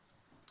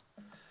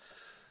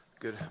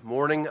Good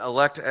morning,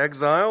 elect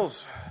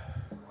exiles.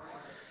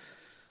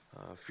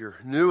 If you're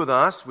new with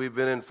us, we've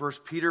been in 1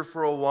 Peter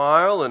for a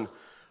while, and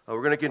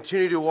we're going to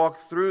continue to walk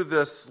through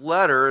this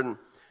letter. And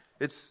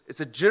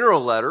it's a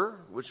general letter,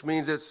 which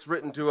means it's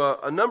written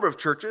to a number of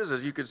churches,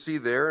 as you can see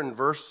there in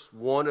verse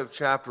 1 of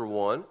chapter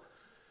 1.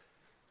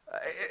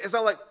 It's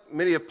not like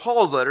many of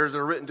Paul's letters that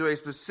are written to a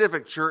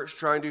specific church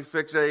trying to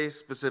fix a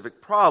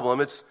specific problem.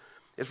 It's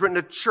written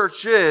to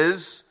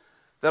churches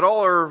that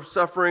all are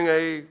suffering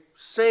a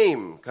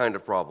same kind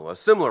of problem, a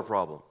similar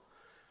problem.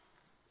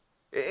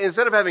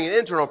 Instead of having an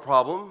internal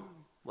problem,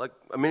 like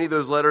many of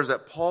those letters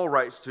that Paul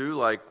writes to,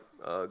 like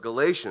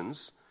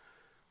Galatians,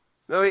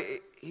 no,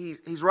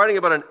 he's writing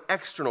about an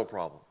external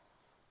problem.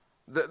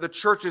 The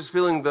church is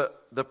feeling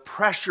the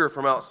pressure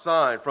from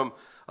outside, from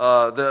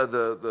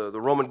the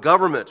Roman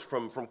government,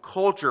 from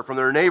culture, from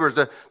their neighbors.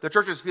 The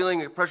church is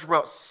feeling pressure from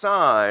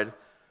outside,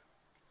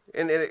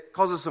 and it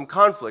causes some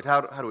conflict.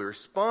 How do we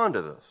respond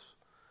to this?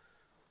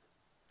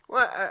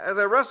 Well, as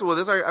I wrestle with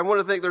this, I want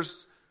to think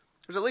there's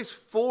at least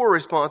four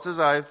responses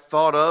I've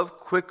thought of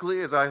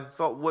quickly as I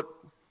thought, what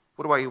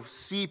do I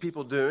see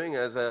people doing,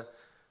 as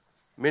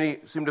many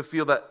seem to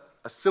feel that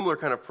a similar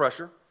kind of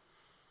pressure.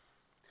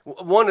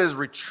 One is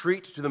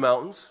retreat to the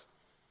mountains.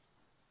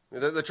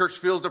 The church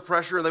feels the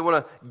pressure and they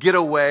want to get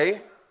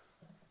away.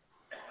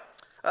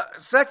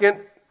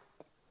 Second,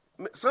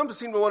 some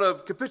seem to want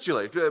to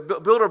capitulate,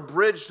 build a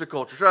bridge to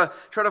culture,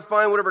 try to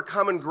find whatever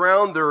common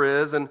ground there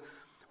is, and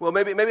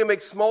maybe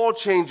make small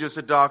changes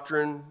to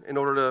doctrine in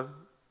order to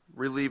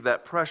relieve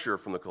that pressure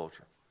from the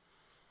culture.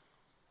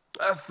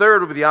 A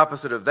third would be the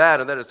opposite of that,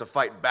 and that is to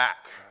fight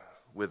back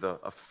with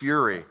a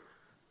fury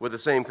with the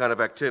same kind of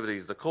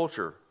activities the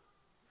culture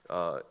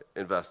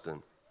invests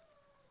in.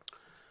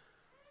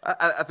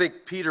 I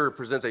think Peter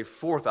presents a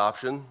fourth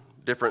option,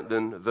 different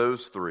than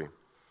those three.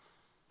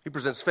 He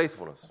presents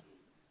faithfulness.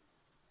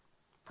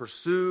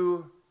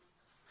 Pursue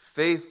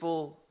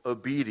faithful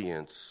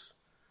obedience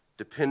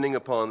depending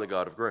upon the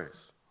God of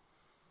grace.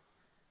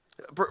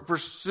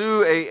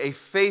 Pursue a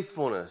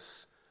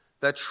faithfulness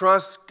that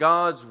trusts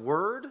God's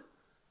word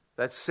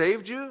that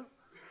saved you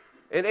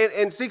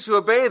and seeks to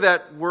obey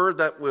that word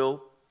that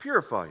will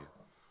purify you.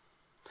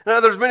 Now,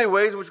 there's many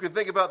ways in which we can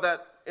think about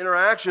that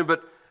interaction,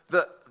 but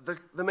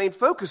the main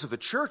focus of the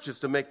church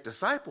is to make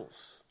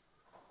disciples.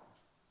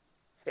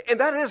 And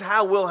that is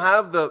how we'll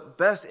have the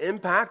best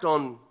impact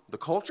on the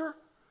culture,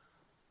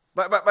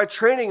 by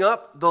training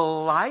up the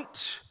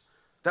light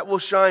that will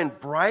shine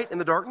bright in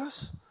the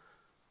darkness.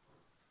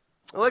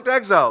 Like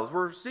exiles,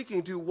 we're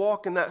seeking to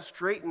walk in that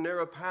straight and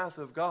narrow path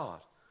of God,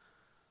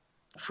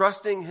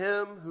 trusting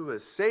Him who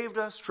has saved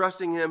us,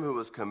 trusting Him who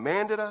has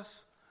commanded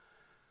us.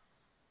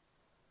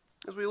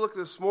 As we look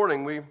this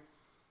morning, we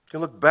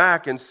can look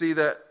back and see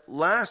that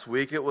last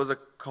week it was a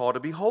call to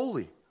be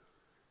holy.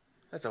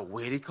 That's a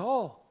weighty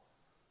call.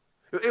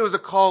 It was a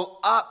call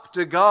up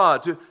to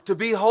God, to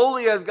be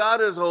holy as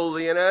God is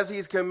holy and as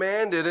He's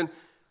commanded. And,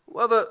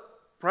 the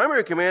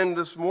primary command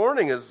this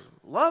morning is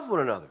love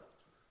one another.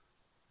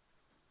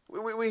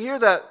 We hear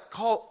that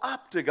call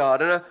up to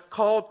God and a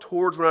call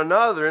towards one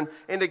another,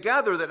 and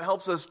together that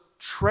helps us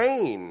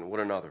train one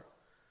another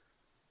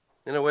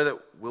in a way that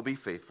we'll be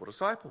faithful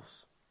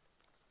disciples.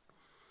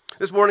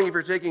 This morning, if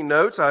you're taking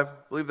notes, I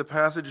believe the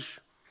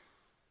passage,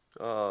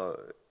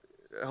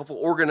 helpful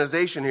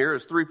organization here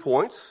is 3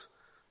 points.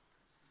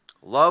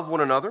 Love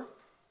one another,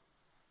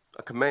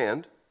 a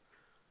command.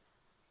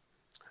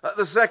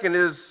 The second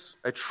is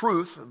a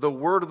truth. The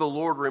word of the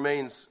Lord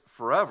remains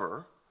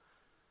forever.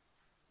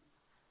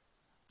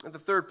 And the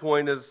third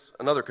point is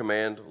another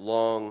command,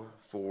 long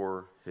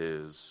for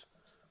His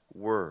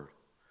word.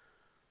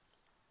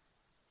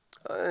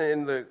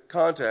 In the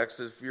context,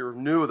 if you're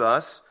new with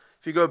us,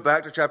 if you go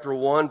back to chapter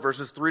 1,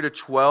 verses 3 to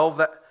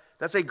 12,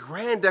 that's a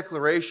grand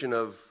declaration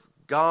of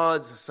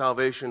God's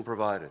salvation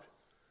provided.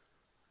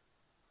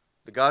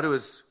 The God who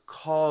has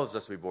caused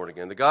us to be born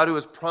again, the God who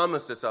has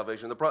promised this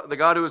salvation, the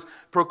God who has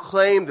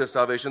proclaimed this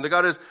salvation, the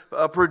God who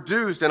has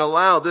produced and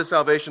allowed this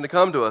salvation to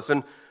come to us.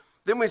 And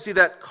then we see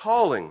that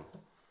calling.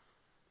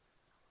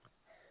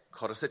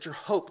 Call to set your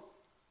hope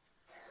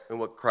in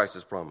what Christ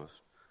has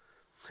promised.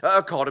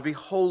 A call to be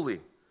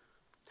holy.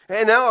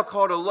 And now a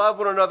call to love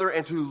one another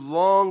and to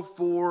long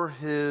for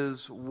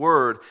His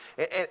word.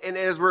 And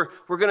as we're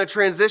going to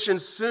transition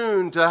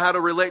soon to how to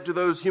relate to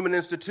those human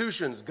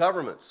institutions,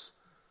 governments.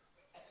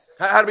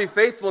 How to be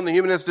faithful in the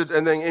human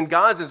and in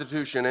God's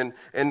institution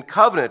and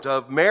covenant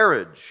of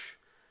marriage.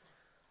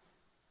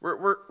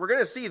 We're going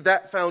to see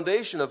that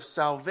foundation of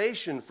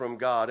salvation from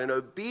God and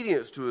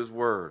obedience to His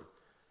word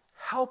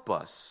help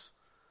us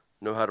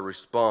know how to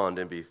respond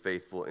and be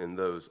faithful in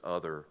those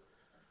other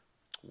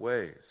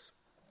ways.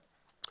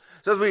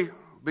 So as we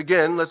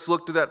begin, let's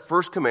look to that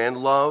first command,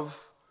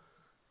 love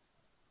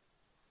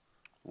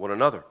one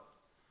another.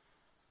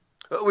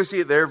 We see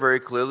it there very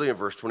clearly in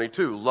verse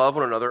 22. Love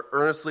one another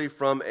earnestly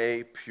from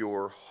a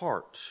pure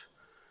heart.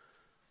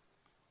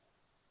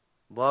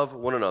 Love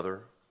one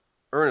another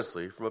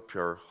earnestly from a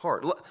pure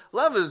heart.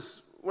 Love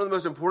is one of the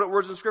most important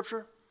words in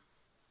Scripture.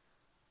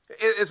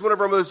 It's one of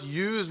our most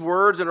used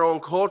words in our own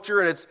culture,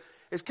 and it's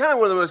kind of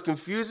one of the most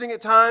confusing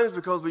at times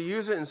because we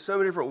use it in so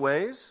many different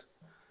ways.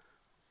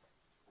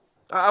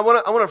 I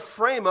want to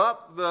frame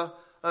up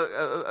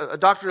a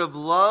doctrine of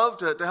love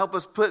to help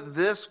us put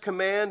this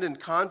command in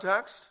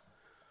context.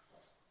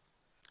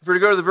 If we were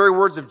to go to the very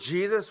words of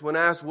Jesus when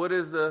asked, what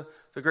is the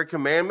great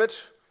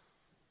commandment?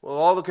 Well,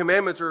 all the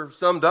commandments are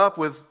summed up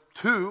with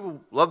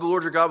two: love the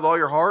Lord your God with all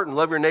your heart and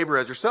love your neighbor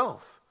as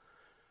yourself.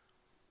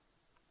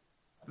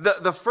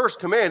 The first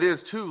command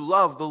is to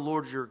love the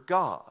Lord your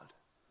God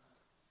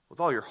with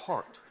all your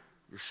heart,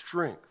 your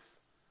strength,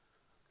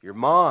 your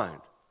mind.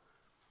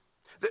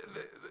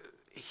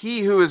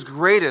 He who is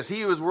greatest,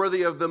 he who is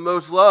worthy of the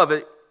most love,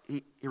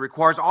 he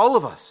requires all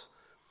of us.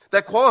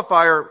 That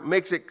qualifier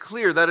makes it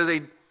clear that is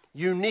a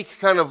unique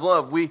kind of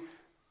love we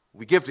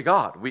give to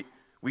God.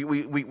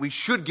 We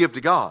should give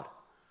to God.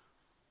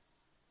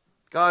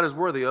 God is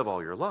worthy of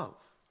all your love.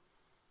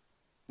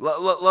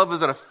 Love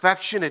is an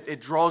affection.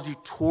 It draws you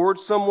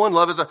towards someone.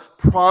 Love is a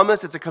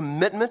promise. It's a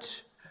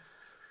commitment.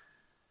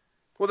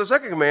 Well, the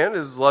second command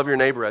is love your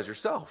neighbor as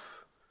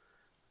yourself.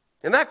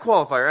 And that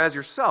qualifier, as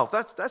yourself,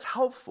 that's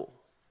helpful.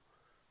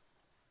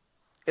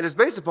 It is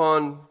based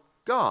upon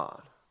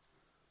God,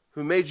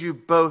 who made you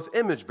both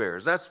image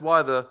bearers. That's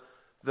why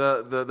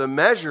the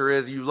measure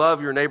is you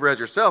love your neighbor as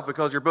yourself,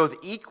 because you're both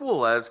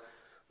equal as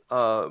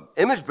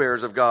image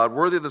bearers of God,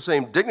 worthy of the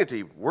same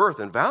dignity, worth,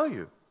 and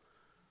value.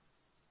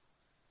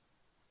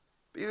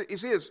 You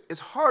see, it's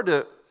hard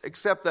to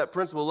accept that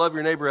principle, love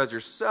your neighbor as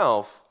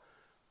yourself,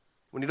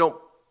 when you don't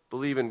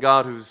believe in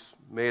God who's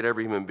made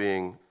every human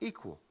being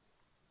equal.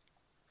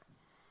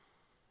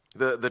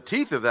 The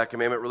teeth of that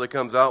commandment really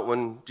comes out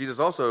when Jesus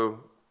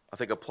also, I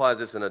think, applies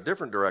this in a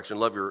different direction.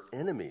 Love your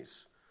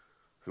enemies,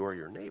 who are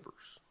your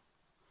neighbors.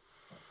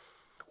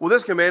 Well,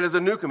 this command is a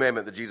new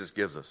commandment that Jesus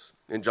gives us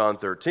in John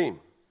 13.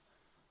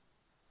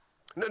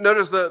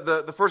 Notice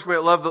the first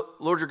commandment: love the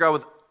Lord your God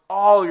with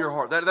all your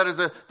heart. That is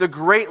the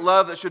great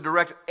love that should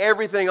direct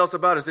everything else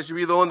about us. It should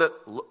be the one that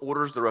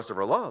orders the rest of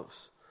our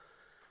loves.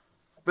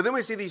 But then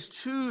we see these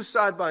two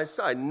side by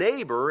side,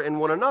 neighbor and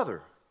one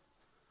another.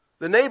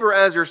 The neighbor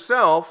as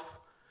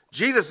yourself,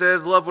 Jesus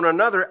says, love one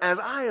another as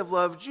I have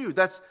loved you.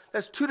 That's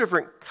two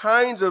different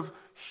kinds of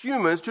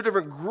humans, two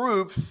different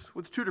groups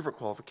with two different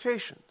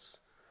qualifications.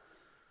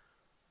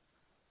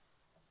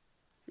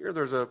 Here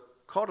there's a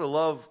call to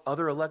love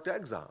other elect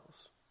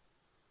exiles,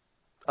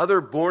 other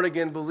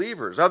born-again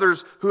believers,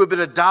 others who have been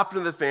adopted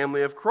into the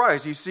family of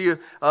Christ. You see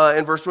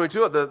in verse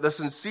 22, the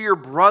sincere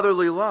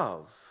brotherly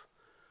love.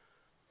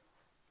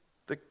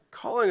 The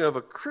calling of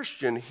a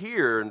Christian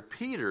here in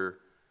Peter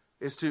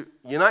is to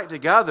unite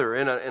together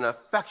in an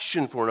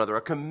affection for one another,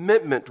 a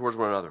commitment towards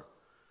one another,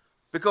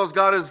 because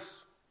God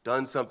has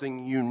done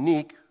something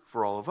unique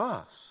for all of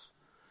us.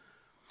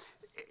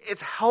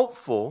 It's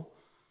helpful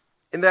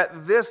in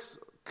that this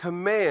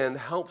command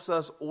helps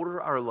us order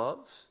our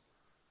loves.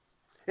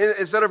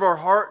 Instead of our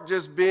heart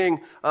just being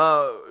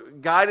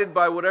guided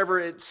by whatever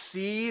it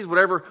sees,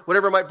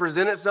 whatever might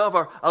present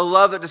itself, a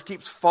love that just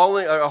keeps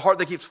falling, a heart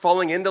that keeps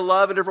falling into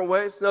love in different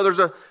ways. No, there's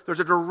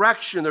a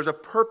direction, there's a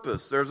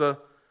purpose, there's an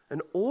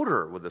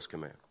order with this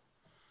command.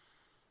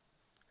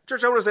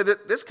 Church, I want to say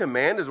that this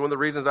command is one of the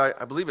reasons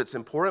I believe it's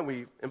important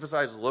we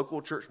emphasize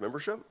local church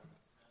membership.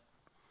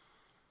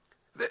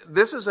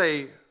 This is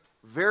a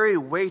very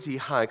weighty,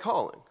 high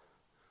calling.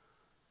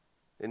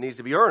 It needs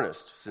to be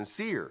earnest,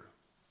 sincere.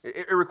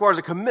 It requires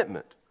a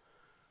commitment.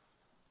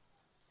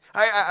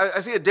 I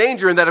see a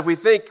danger in that if we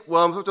think,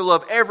 well, I'm supposed to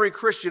love every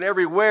Christian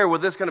everywhere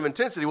with this kind of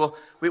intensity, well,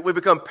 we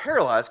become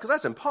paralyzed because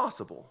that's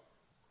impossible.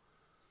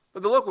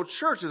 But the local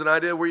church is an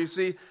idea where you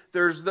see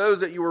there's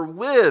those that you are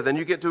with, and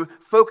you get to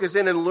focus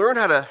in and learn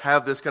how to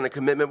have this kind of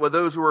commitment with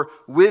those who are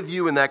with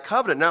you in that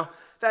covenant. Now,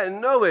 that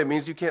in no way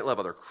means you can't love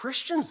other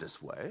Christians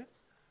this way.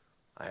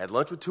 I had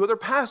lunch with 2 other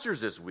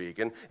pastors this week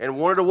and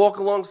wanted to walk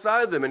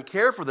alongside them and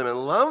care for them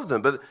and love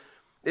them. But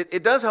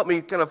it does help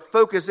me kind of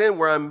focus in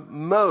where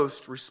I'm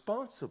most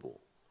responsible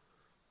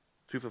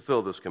to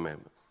fulfill this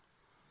commandment.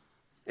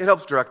 It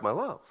helps direct my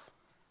love.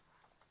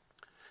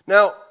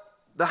 Now,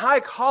 the high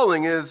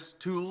calling is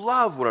to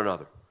love one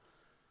another.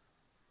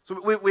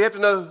 So we have to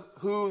know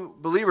who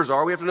believers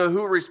are. We have to know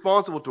who we're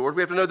responsible towards.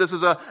 We have to know this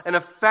is an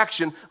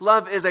affection.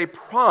 Love is a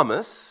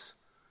promise,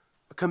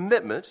 a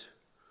commitment.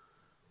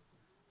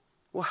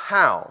 Well,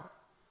 how?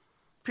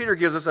 Peter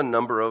gives us a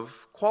number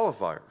of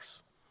qualifiers.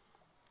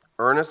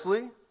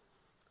 Earnestly,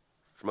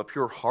 from a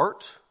pure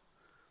heart,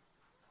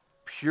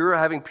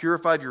 having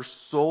purified your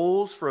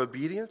souls for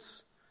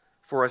obedience,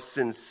 for a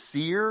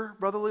sincere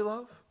brotherly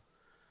love.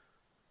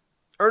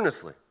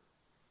 Earnestly.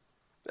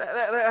 That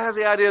has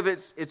the idea of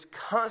it's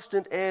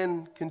constant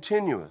and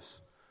continuous.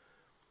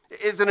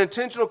 It's an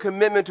intentional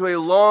commitment to a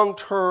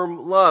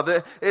long-term love.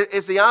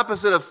 It's the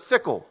opposite of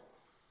fickle.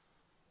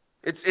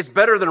 It's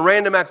better than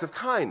random acts of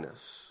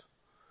kindness.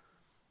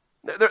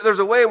 There's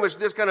a way in which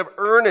this kind of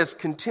earnest,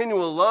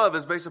 continual love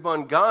is based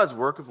upon God's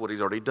work of what he's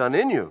already done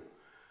in you.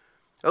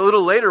 A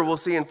little later, we'll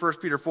see in 1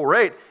 Peter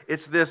 4:8,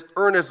 it's this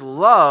earnest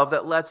love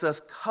that lets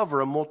us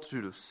cover a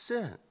multitude of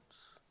sins.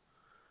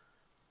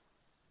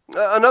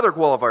 Another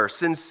qualifier,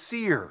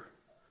 sincere,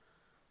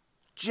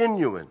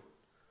 genuine.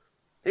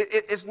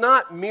 It's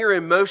not mere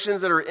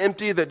emotions that are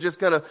empty, that just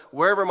kind of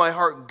wherever my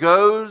heart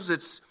goes.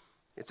 It's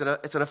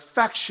an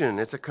affection.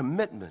 It's a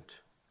commitment.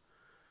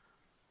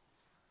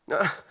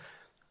 Now,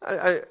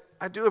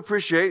 I do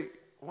appreciate,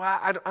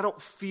 I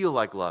don't feel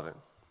like loving.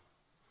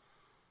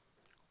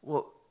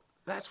 Well,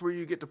 that's where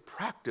you get to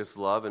practice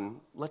love and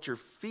let your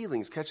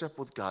feelings catch up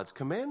with God's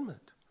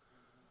commandment.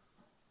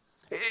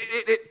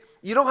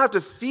 You don't have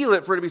to feel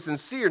it for it to be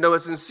sincere. No,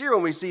 it's sincere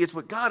when we see it's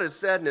what God has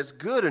said and it's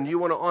good, and you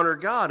want to honor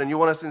God and you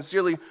want to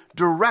sincerely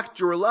direct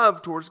your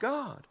love towards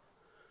God.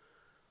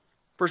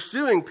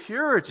 Pursuing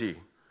purity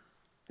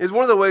is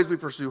one of the ways we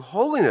pursue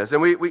holiness.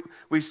 And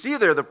we see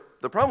there the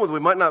problem with it, we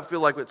might not feel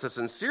like it's a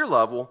sincere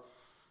love. Well,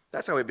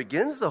 that's how he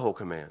begins the whole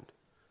command.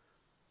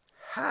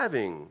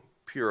 Having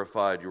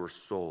purified your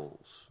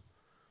souls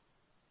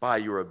by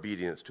your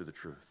obedience to the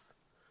truth.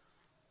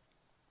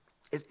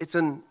 It's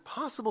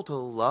impossible to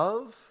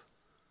love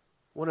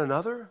one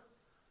another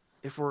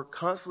if we're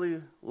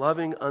constantly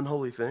loving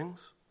unholy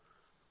things.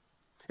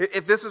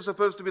 If this is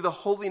supposed to be the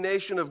holy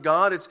nation of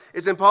God,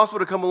 it's impossible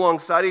to come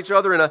alongside each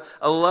other in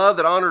a love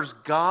that honors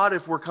God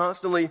if we're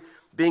constantly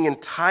being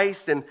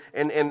enticed and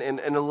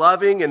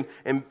loving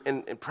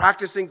and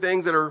practicing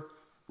things that are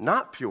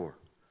not pure.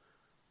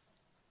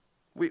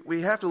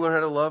 We have to learn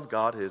how to love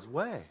God his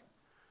way.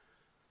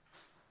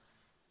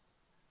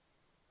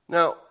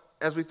 Now,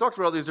 as we talked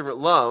about all these different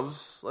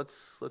loves,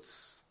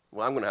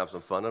 well, I'm going to have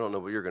some fun. I don't know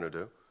what you're going to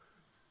do.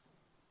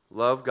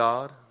 Love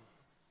God.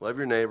 Love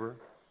your neighbor.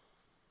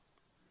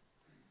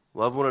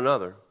 Love one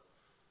another.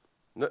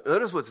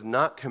 Notice what's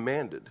not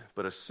commanded,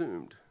 but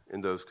assumed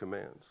in those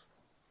commands.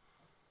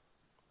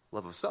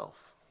 Love of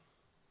self.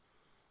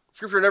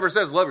 Scripture never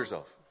says love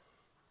yourself.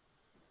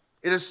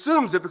 It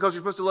assumes it because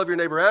you're supposed to love your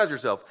neighbor as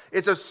yourself.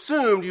 It's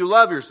assumed you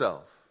love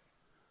yourself.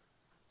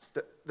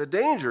 The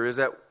danger is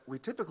that we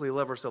typically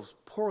love ourselves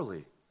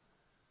poorly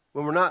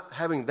when we're not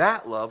having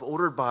that love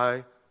ordered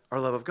by our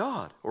love of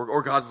God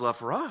or God's love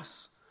for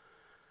us.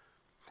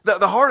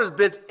 The heart is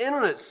bent in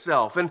on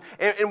itself, and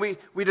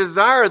we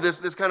desire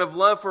this kind of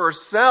love for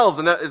ourselves,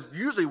 and that is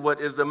usually what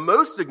is the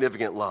most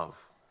significant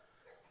love.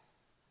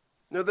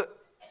 You know,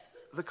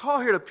 the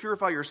call here to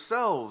purify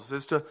yourselves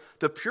is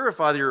to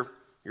purify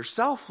your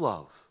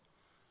self-love,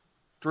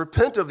 to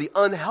repent of the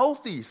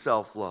unhealthy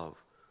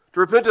self-love, to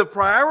repent of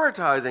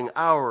prioritizing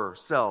our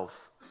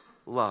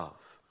self-love.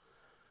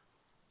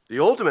 The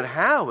ultimate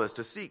how is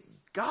to seek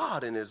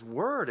God in his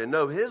word and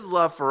know his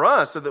love for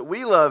us so that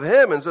we love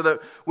him, and so that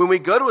when we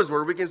go to his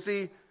word, we can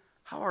see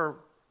how our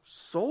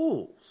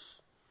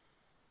souls,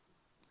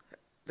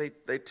 they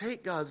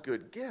take God's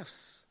good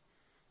gifts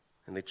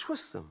and they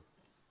twist them.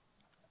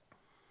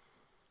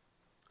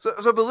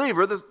 So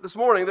believer, this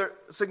morning, there's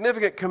a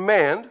significant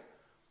command.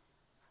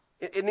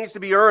 It needs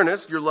to be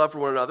earnest, your love for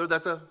one another.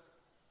 That's a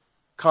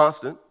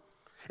constant.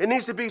 It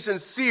needs to be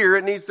sincere.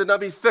 It needs to not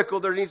be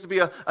fickle. There needs to be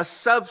a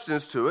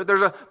substance to it.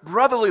 There's a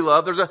brotherly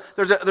love. There's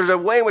a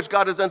way in which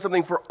God has done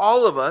something for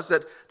all of us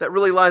that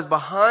really lies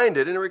behind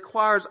it, and it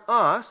requires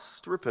us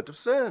to repent of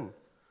sin.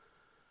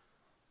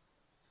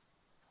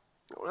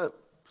 I want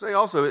to say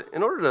also,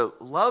 in order to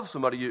love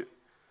somebody,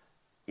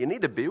 you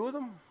need to be with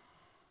them.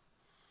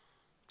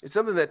 It's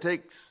something that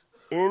takes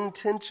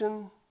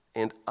intention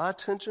and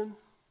attention.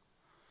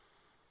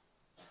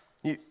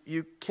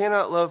 You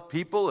cannot love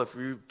people if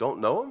you don't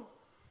know them.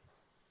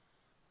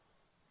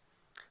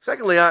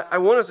 Secondly, I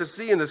want us to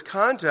see in this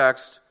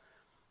context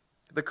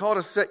the call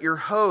to set your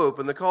hope,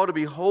 and the call to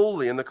be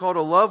holy, and the call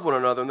to love one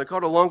another, and the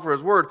call to long for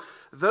his word.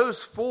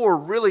 Those four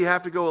really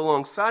have to go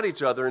alongside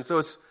each other, and so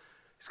it's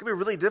going to be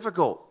really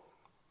difficult.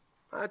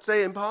 I'd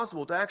say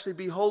impossible to actually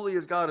be holy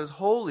as God is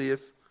holy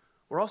if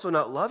we're also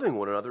not loving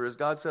one another as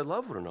God said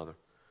love one another,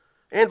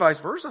 and vice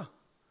versa.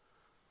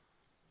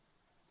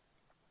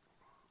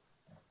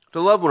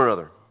 To love one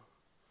another,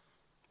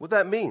 what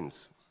that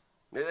means,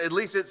 at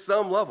least at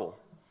some level,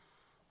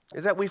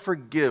 is that we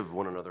forgive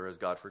one another as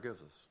God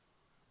forgives us.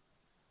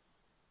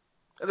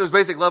 At this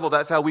basic level,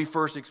 that's how we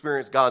first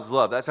experience God's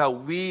love. That's how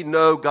we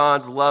know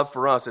God's love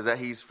for us, is that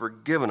he's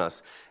forgiven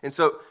us. And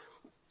so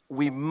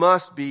we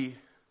must be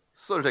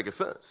slow to take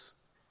offense,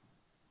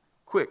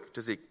 quick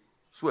to seek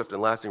swift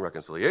and lasting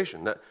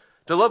reconciliation.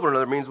 To love one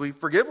another means we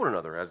forgive one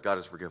another as God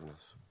has forgiven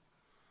us.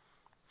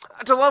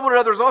 To love one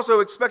another is also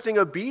expecting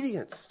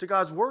obedience to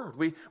God's word.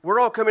 We're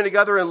all coming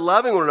together and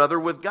loving one another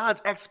with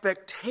God's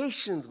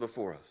expectations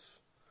before us.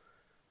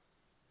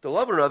 To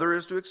love one another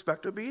is to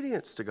expect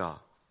obedience to God.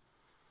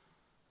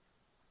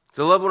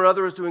 To love one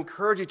another is to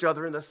encourage each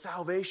other in the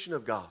salvation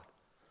of God.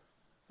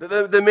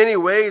 The many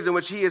ways in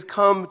which he has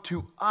come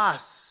to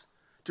us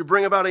to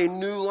bring about a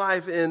new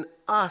life in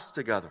us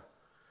together.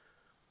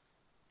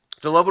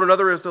 To love one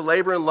another is to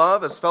labor in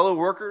love as fellow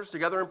workers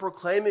together in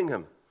proclaiming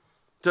him.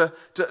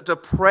 To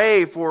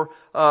pray for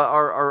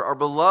our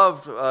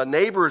beloved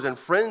neighbors and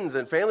friends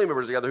and family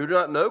members together who do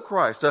not know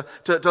Christ.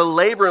 To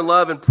labor in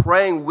love and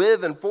praying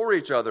with and for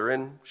each other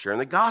and sharing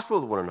the gospel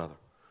with one another.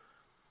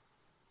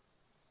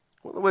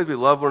 One of the ways we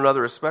love one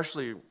another,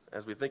 especially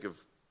as we think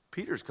of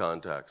Peter's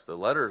context, the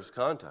letter's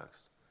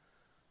context,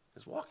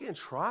 is walking in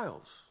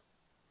trials,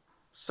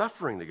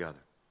 suffering together.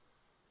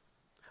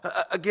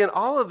 Again,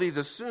 all of these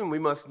assume we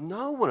must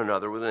know one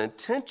another with an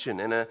intention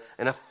and an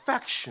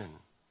affection.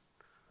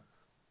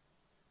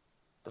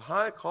 The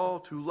high call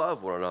to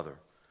love one another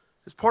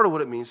is part of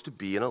what it means to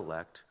be an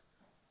elect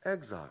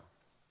exile.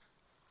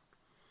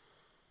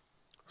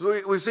 So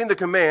we've seen the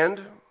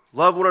command,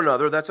 love one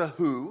another, that's a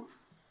who.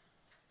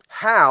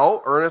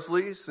 How,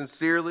 earnestly,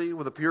 sincerely,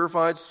 with a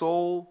purified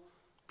soul,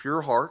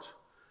 pure heart.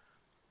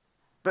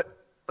 But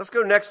let's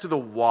go next to the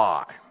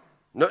why.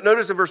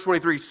 Notice in verse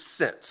 23,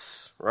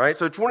 since, right?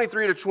 So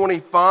 23 to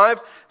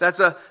 25,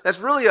 that's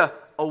really a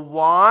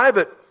why,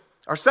 but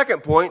our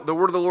second point, the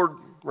word of the Lord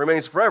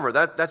remains forever.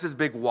 That's his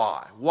big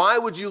why. Why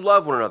would you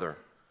love one another?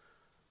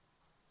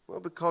 Well,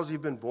 because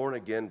you've been born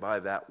again by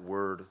that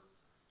word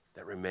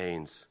that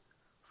remains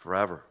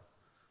forever.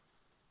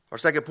 Our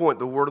second point,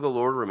 the word of the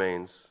Lord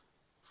remains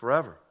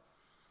forever.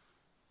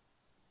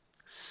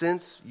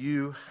 Since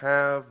you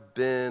have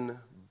been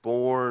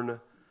born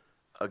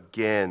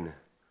again,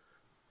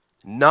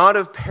 not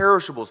of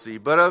perishable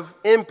seed, but of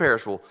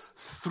imperishable,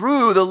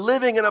 through the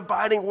living and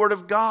abiding word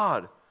of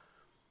God.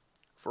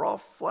 For all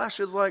flesh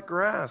is like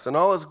grass, and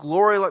all its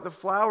glory like the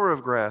flower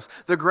of grass.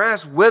 The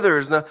grass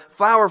withers, and the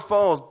flower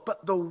falls,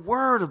 but the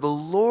word of the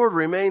Lord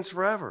remains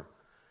forever.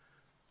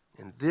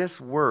 And this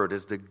word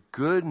is the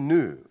good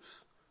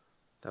news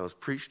that was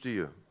preached to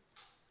you.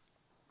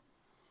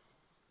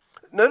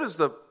 Notice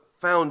the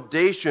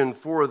foundation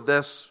for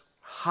this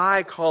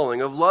high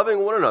calling of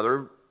loving one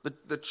another,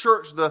 the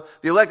church, the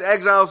elect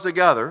exiles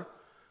together,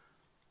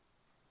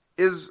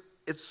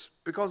 it's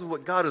because of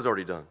what God has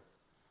already done.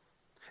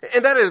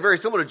 And that is very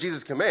similar to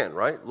Jesus' command,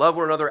 right? Love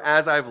one another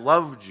as I've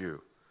loved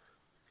you.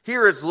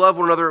 Here it's love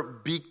one another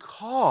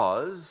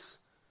because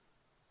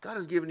God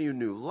has given you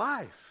new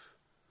life.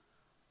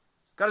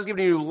 God has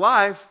given you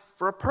life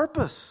for a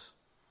purpose.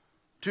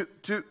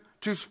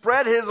 To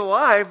spread his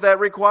life that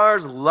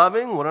requires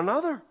loving one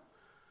another.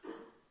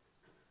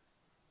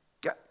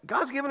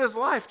 God's given his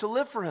life to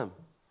live for him.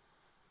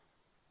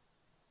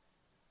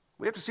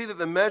 We have to see that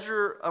the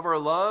measure of our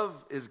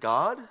love is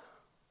God.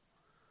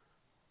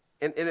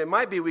 And it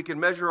might be we can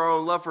measure our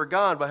own love for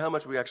God by how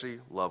much we actually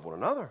love one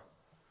another.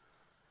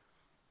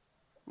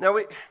 Now,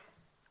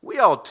 we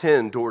all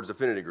tend towards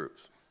affinity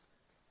groups.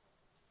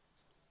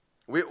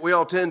 We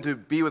all tend to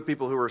be with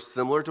people who are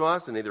similar to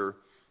us in either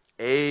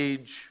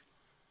age,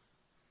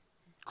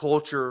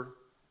 culture.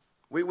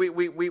 We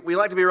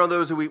like to be around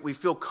those who we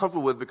feel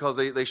comfortable with because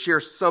they share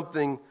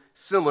something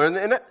similar. And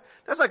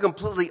that's not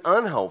completely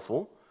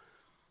unhelpful.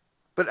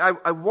 But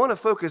I want to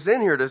focus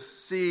in here to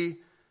see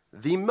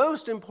the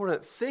most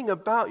important thing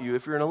about you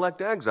if you're an elect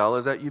exile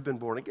is that you've been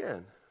born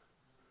again.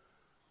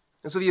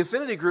 And so the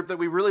affinity group that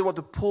we really want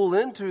to pull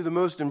into the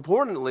most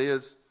importantly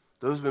is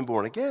those who've been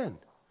born again.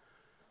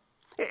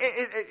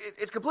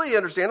 It's completely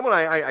understandable.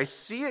 I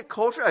see it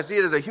culture. I see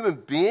it as a human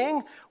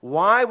being,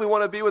 why we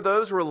want to be with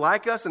those who are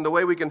like us and the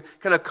way we can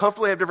kind of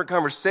comfortably have different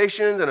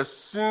conversations and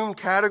assume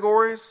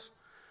categories.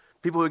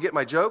 People who get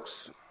my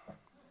jokes.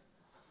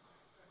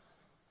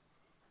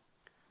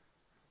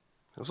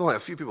 There's only a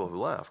few people who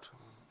laughed.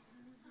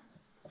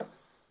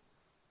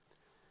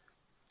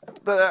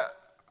 But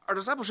our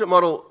discipleship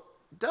model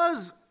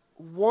does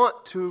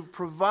want to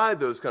provide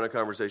those kind of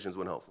conversations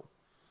when helpful.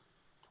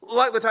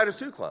 Like the Titus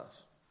 2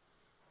 class.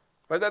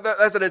 Right?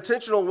 That's an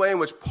intentional way in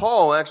which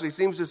Paul actually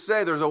seems to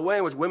say there's a way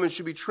in which women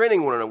should be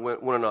training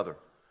one another.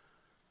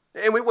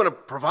 And we want to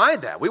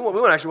provide that. We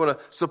actually want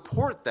to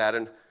support that.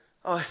 And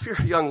if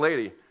you're a young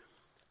lady,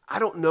 I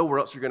don't know where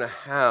else you're going to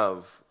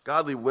have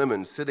godly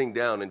women sitting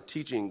down and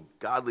teaching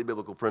godly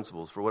biblical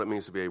principles for what it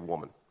means to be a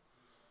woman.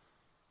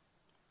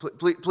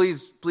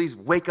 Please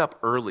wake up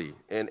early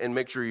and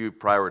make sure you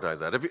prioritize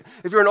that.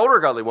 If you're an older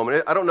godly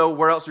woman, I don't know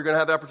where else you're going to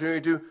have the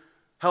opportunity to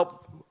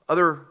help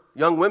other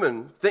young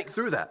women think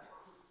through that.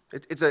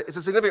 It's a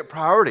significant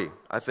priority,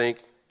 I think,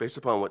 based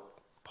upon what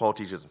Paul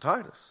teaches in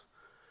Titus.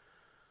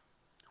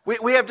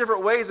 We have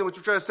different ways in which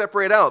we try to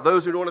separate out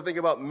those who don't want to think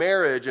about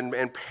marriage and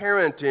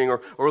parenting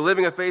or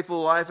living a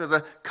faithful life as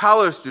a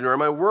college student or in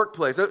my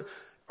workplace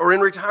or in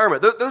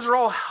retirement. Those are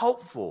all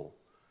helpful.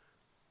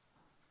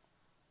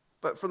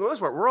 But for the most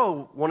part, we're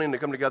all wanting to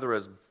come together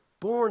as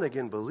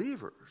born-again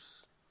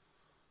believers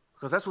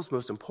because that's what's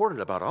most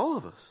important about all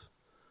of us,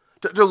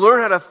 to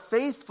learn how to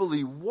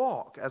faithfully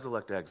walk as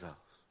elect exiles.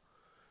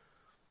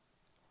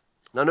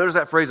 Now notice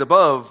that phrase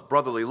above,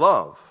 brotherly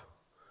love.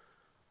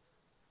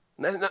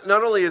 Not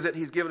only is it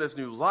he's given us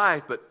new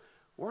life, but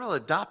we're all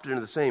adopted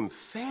into the same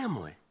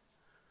family.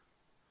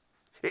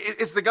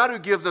 It's the God who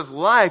gives us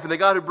life and the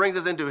God who brings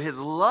us into his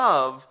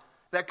love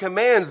that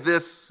commands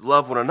this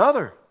love one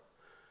another.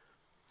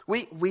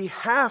 We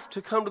have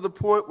to come to the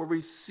point where we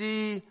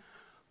see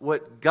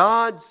what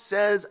God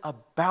says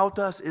about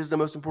us is the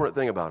most important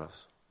thing about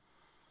us.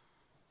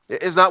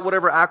 It's not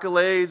whatever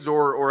accolades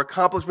or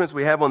accomplishments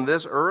we have on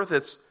this earth.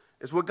 It's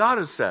what God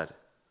has said.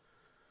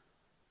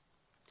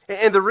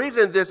 And the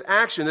reason this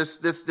action,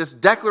 this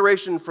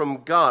declaration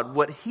from God,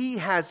 what he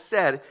has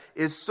said,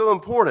 is so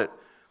important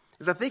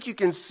is I think you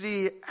can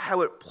see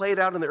how it played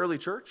out in the early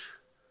church.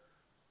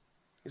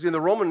 You see, in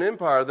the Roman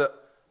Empire, the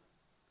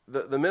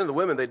men and the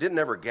women, they didn't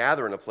ever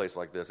gather in a place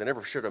like this. They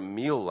never shared a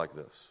meal like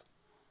this.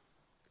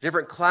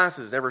 Different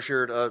classes never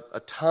shared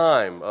a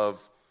time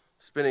of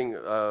spending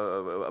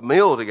a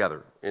meal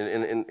together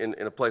in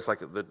a place like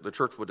the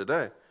church would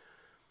today.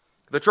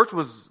 The church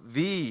was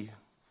the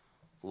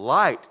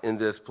light in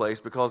this place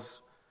because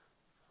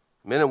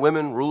men and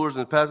women, rulers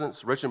and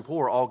peasants, rich and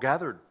poor, all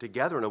gathered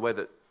together in a way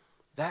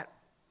that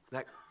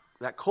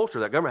culture,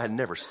 that government had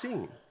never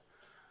seen.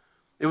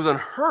 It was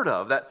unheard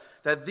of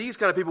that these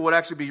kind of people would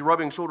actually be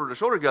rubbing shoulder to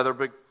shoulder together,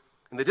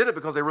 and they did it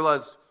because they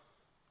realized,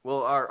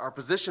 well, our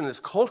position in this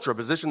culture, our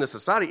position in this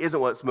society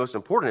isn't what's most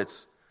important.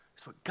 It's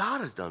what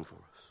God has done for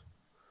us.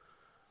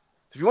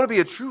 If you want to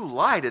be a true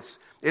light,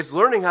 it's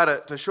learning how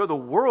to show the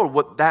world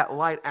what that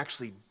light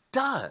actually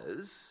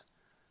does,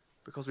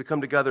 because we come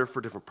together for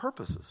different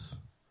purposes.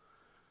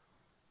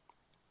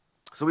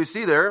 So we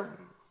see there,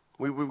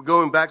 we're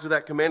going back to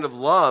that command of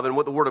love and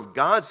what the Word of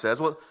God says.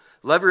 Well,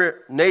 love your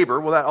neighbor.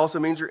 Well, that also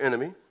means your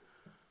enemy.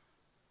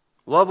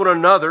 Love one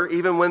another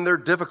even when they're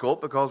difficult,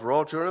 because we're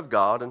all children of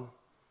God, and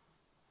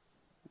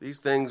these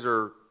things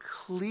are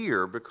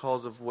clear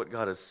because of what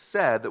God has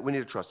said, that we need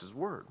to trust His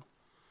Word.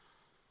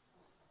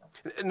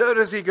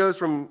 Notice he goes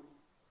from,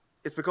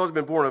 it's because we've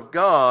been born of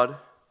God,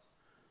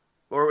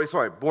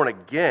 born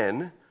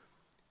again,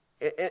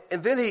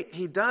 and then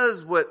he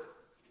does what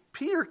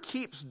Peter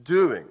keeps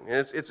doing.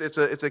 And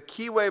it's a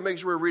key way of making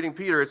sure we're reading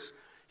Peter.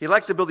 He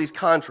likes to build these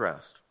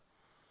contrasts,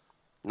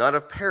 not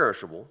of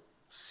perishable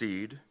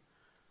seed,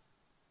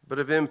 but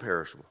of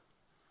imperishable.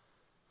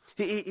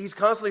 He's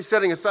constantly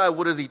setting aside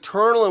what is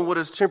eternal and what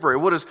is temporary,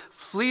 what is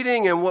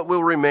fleeting and what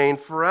will remain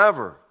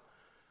forever.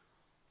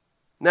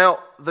 Now,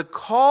 the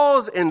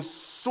cause and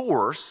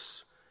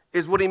source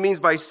is what he means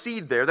by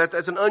seed there.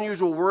 That's an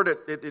unusual word.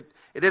 It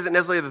isn't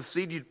necessarily the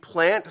seed you'd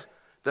plant.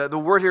 The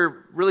word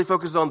here really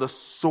focuses on the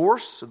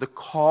source, the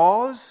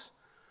cause.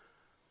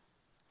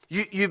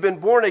 You've been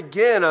born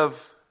again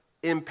of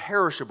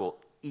imperishable,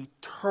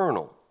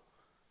 eternal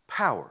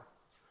power.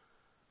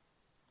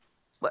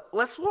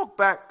 Let's walk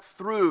back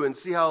through and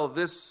see how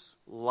this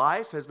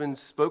life has been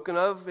spoken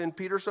of in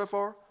Peter so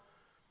far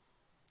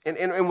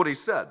and what he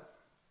said.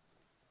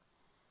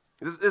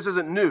 This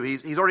isn't new.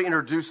 He's already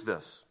introduced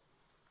this.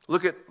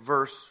 Look at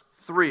verse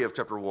 3 of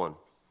chapter 1.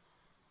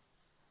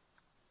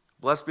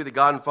 Blessed be the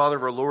God and Father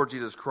of our Lord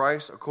Jesus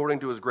Christ. According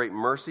to His great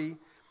mercy,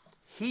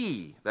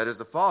 He, that is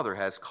the Father,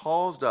 has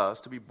caused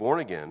us to be born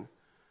again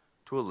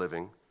to a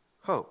living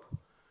hope.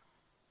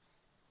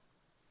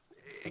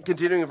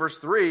 Continuing in verse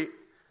 3,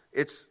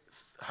 it's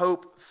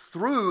hope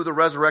through the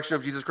resurrection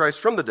of Jesus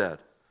Christ from the dead.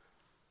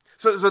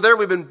 So there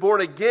we've been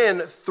born again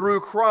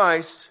through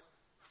Christ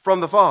from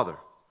the Father.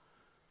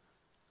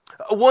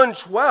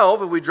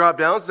 1:12, if we drop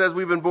down, says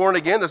we've been born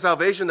again. The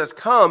salvation that's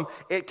come,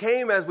 it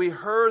came as we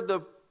heard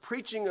the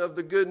preaching of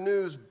the good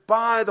news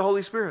by the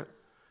Holy Spirit.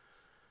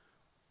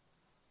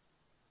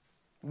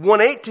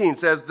 1:18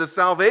 says the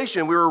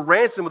salvation, we were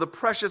ransomed with the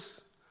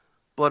precious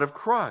blood of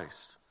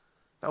Christ.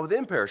 Not with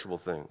imperishable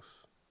things.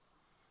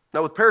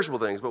 Not with perishable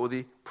things, but with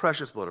the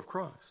precious blood of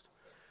Christ.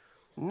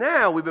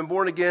 Now we've been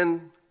born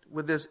again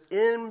with this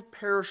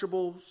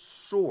imperishable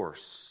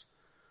source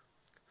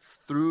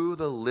through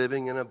the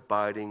living and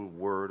abiding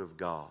Word of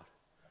God.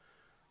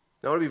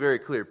 Now I want to be very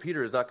clear.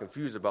 Peter is not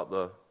confused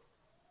about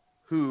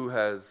who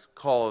has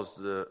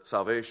caused the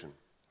salvation.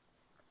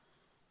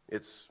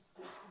 It's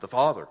the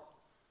Father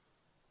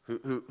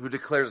who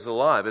declares us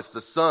alive. It's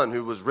the Son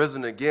who was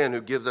risen again,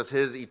 who gives us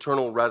His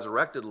eternal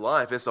resurrected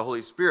life. It's the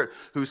Holy Spirit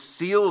who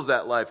seals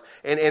that life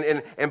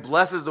and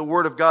blesses the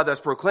Word of God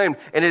that's proclaimed.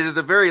 And it is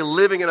the very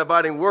living and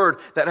abiding Word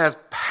that has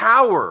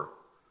power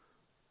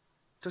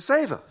to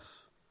save us.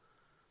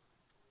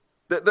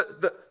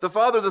 The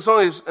Father, the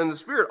Son, and the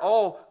Spirit,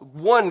 all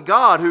one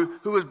God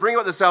who is bringing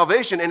about the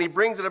salvation, and He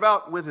brings it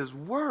about with His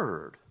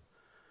Word.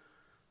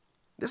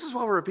 This is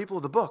why we're a people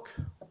of the book.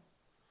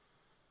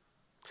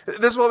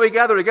 This is why we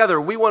gather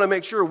together. We want to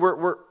make sure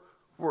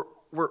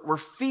we're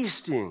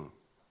feasting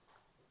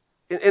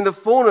in the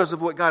fullness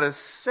of what God has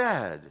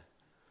said.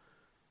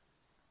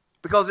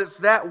 Because it's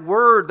that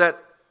Word that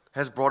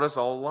has brought us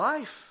all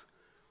life.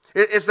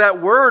 It's that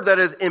Word that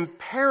is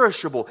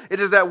imperishable. It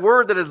is that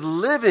Word that is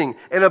living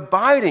and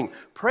abiding.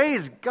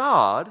 Praise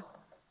God,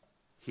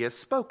 He has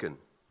spoken.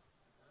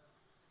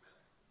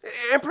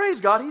 And praise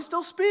God, He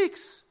still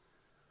speaks.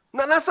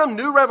 Not some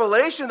new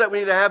revelation that we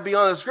need to have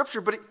beyond the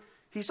Scripture, but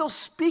He's still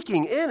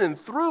speaking in and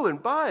through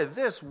and by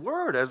this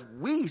Word as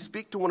we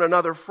speak to one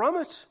another from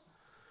it.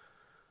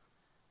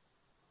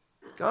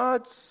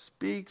 God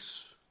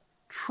speaks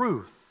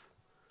truth.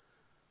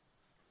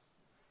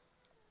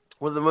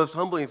 One of the most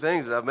humbling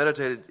things that I've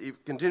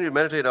continued to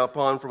meditate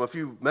upon from a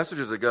few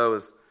messages ago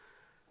is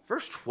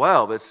verse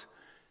 12. It's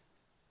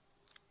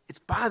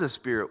by the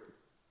Spirit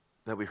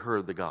that we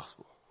heard the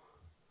gospel.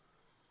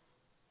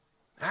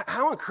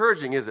 How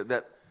encouraging is it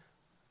that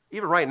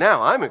even right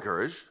now, I'm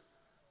encouraged.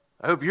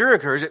 I hope you're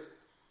encouraged.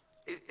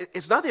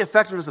 It's not the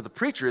effectiveness of the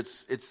preacher.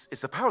 It's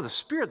the power of the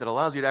Spirit that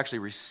allows you to actually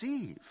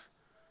receive,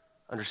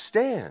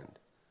 understand,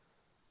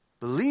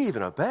 believe,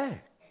 and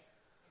obey.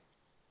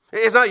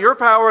 It's not your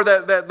power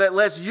that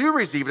lets you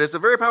receive it. It's the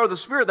very power of the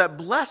Spirit that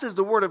blesses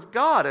the Word of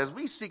God as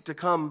we seek to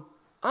come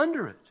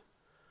under it.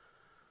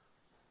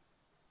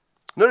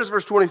 Notice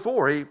verse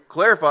 24. He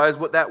clarifies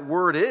what that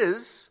word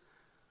is.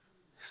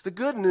 It's the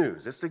good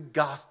news. It's the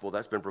gospel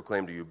that's been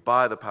proclaimed to you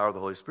by the power of the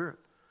Holy Spirit.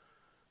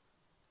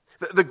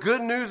 The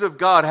good news of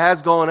God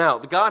has gone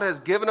out. God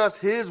has given us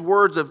His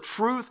words of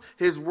truth,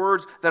 His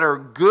words that are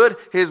good,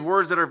 His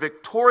words that are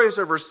victorious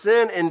over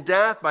sin and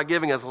death by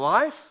giving us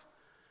life.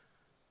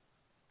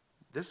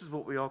 This is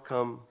what we all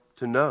come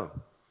to know.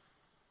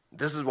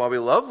 This is why we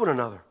love one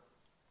another.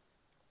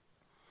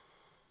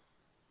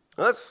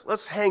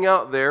 Let's hang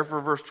out there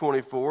for verse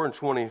 24 and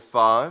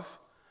 25.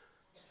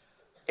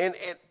 And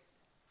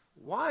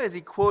why is he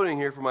quoting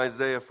here from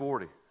Isaiah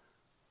 40?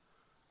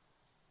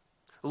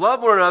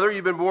 Love one another.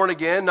 You've been born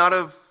again, not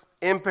of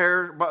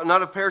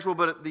perishable,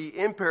 but the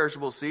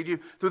imperishable seed. You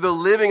through the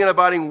living and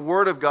abiding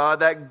Word of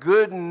God, that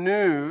good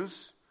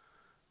news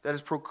that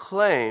is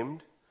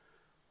proclaimed.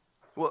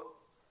 Well,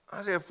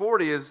 Isaiah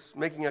 40 is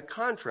making a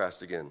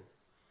contrast again.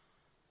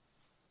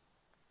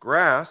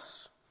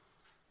 Grass,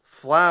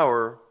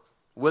 flower,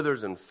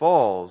 withers and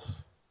falls,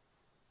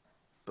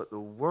 but the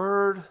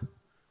word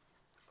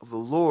of the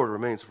Lord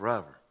remains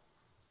forever.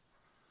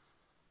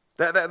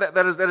 That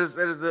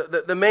is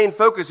the main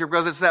focus here,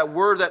 because it's that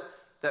word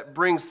that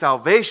brings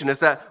salvation. It's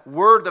that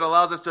word that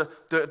allows us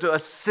to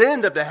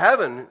ascend up to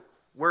heaven,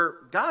 where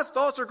God's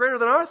thoughts are greater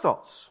than our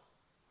thoughts.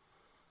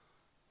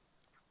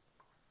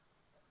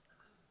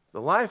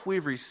 The life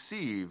we've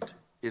received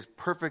is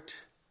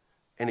perfect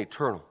and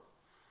eternal.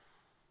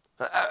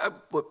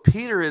 What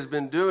Peter has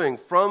been doing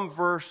from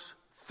verse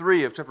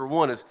 3 of chapter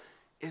 1 is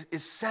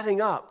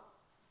setting up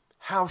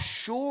how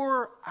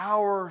sure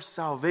our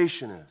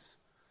salvation is,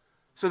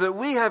 so that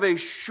we have a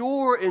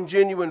sure and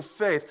genuine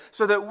faith,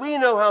 so that we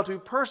know how to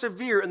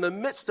persevere in the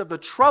midst of the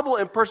trouble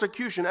and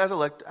persecution as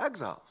elect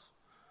exiles.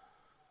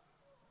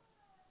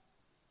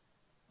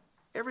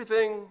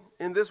 Everything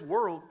in this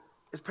world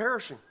is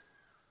perishing.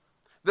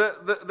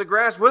 The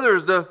grass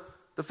withers, the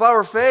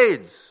flower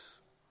fades,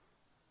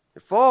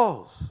 it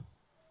falls.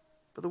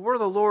 But the word of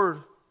the Lord,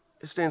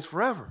 it stands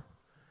forever.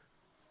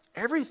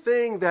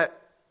 Everything that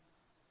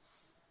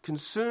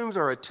consumes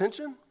our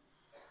attention,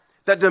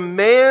 that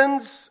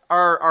demands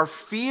our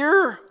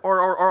fear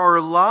or our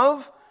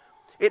love,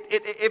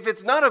 if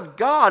it's not of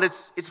God,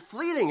 it's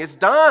fleeting, it's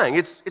dying,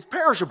 it's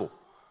perishable.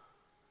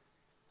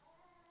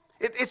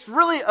 It's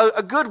really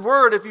a good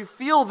word if you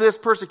feel this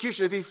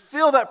persecution, if you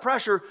feel that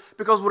pressure,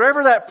 because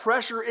whatever that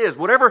pressure is,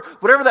 whatever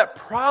that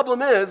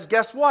problem is,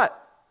 guess what?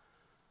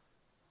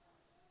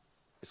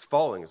 It's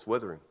falling, it's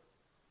withering.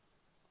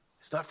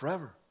 It's not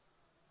forever.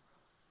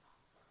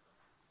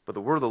 But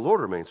the word of the Lord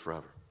remains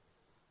forever.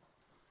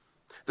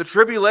 The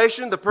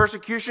tribulation, the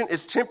persecution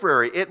is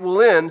temporary. It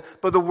will end,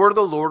 but the word of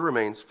the Lord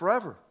remains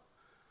forever.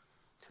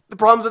 The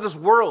problems of this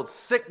world,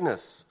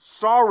 sickness,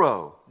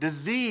 sorrow,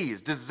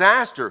 disease,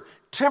 disaster,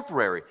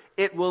 temporary.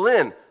 It will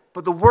end,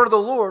 but the word of the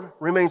Lord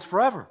remains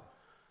forever.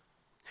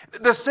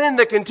 The sin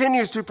that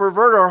continues to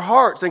pervert our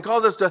hearts and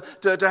cause us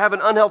to have an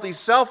unhealthy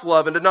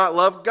self-love and to not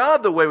love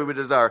God the way we would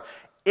desire,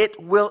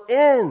 it will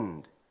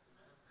end.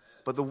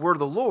 But the word of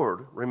the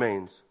Lord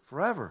remains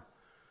forever.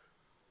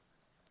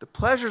 The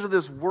pleasures of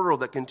this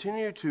world that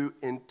continue to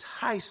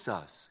entice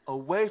us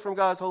away from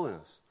God's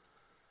holiness,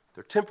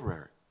 they're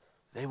temporary.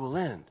 They will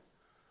end.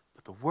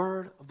 But the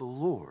word of the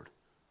Lord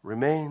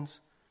remains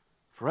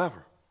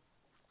forever.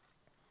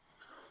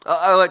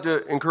 I like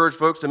to encourage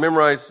folks to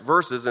memorize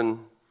verses, and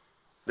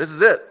this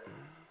is it.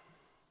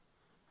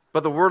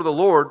 But the word of the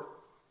Lord,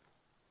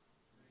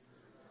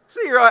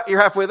 see, you're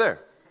halfway there.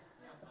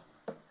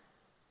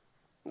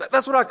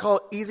 That's what I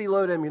call easy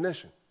load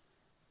ammunition.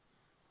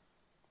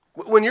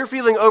 When you're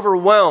feeling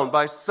overwhelmed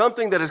by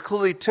something that is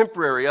clearly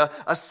temporary,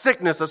 a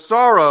sickness, a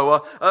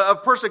sorrow, a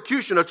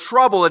persecution, a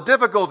trouble, a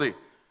difficulty,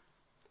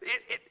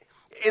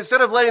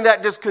 instead of letting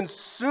that just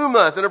consume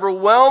us and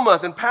overwhelm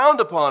us and pound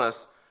upon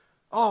us,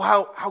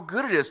 how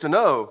good it is to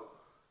know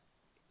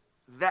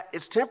that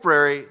it's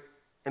temporary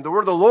and the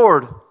word of the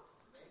Lord.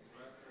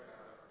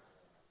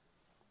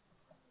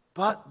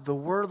 But the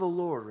word of the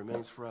Lord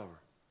remains forever.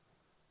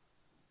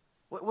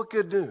 What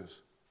good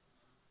news?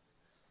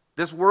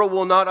 This world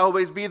will not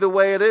always be the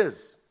way it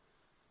is.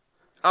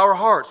 Our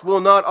hearts will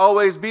not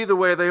always be the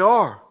way they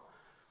are.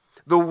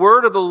 The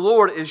word of the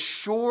Lord is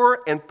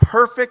sure and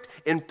perfect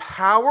in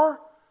power.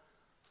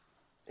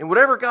 And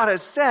whatever God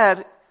has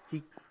said,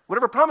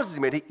 whatever promises He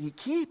made, He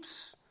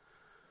keeps.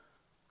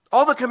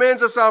 All the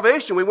commands of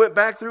salvation, we went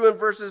back through in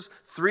verses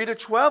 3 to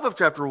 12 of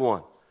chapter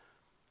 1.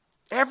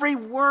 Every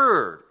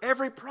word,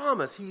 every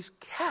promise He's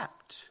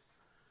kept,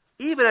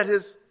 even at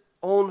His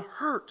own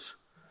hurt.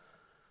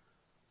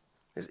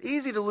 It's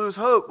easy to lose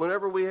hope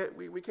whenever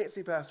we can't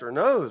see past our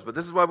nose, but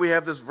this is why we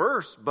have this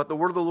verse, but the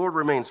word of the Lord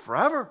remains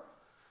forever.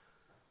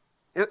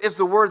 It's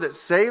the word that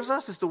saves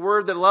us. It's the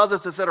word that allows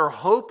us to set our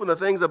hope in the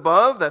things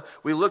above that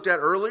we looked at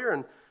earlier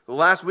and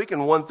last week in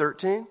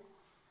 1:13.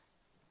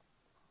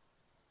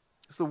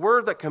 It's the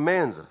word that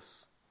commands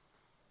us,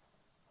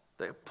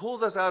 that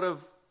pulls us out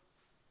of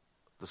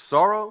the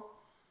sorrow,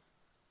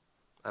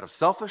 out of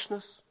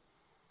selfishness,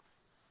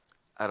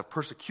 out of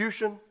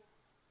persecution.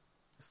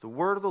 It's the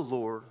word of the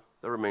Lord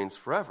that remains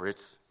forever.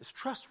 It's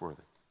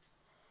trustworthy.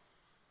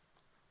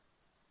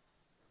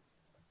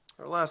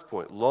 Our last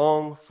point,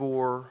 long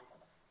for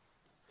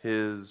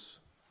his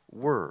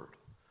word.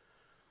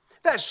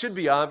 That should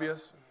be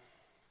obvious,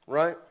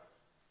 right?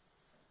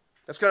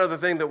 That's kind of the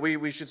thing that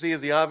we should see as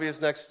the obvious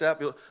next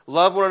step.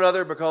 Love one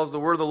another because the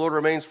word of the Lord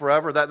remains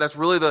forever. That's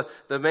really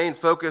the main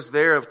focus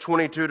there of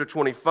 22 to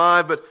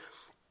 25. But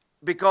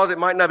because it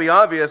might not be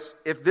obvious,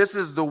 if this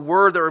is the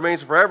word that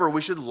remains forever,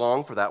 we should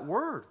long for that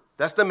word.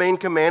 That's the main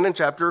command in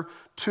chapter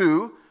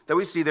 2 that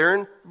we see there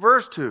in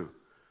verse 2.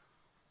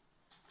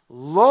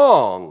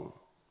 Long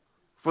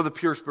for the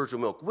pure spiritual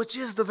milk, which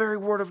is the very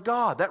word of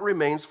God. That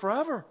remains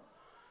forever.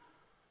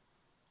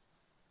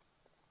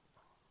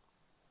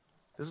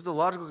 This is the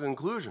logical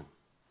conclusion.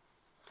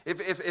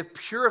 If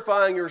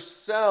purifying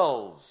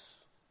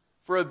yourselves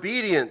for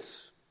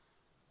obedience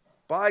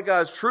by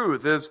God's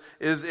truth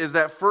is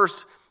that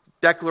first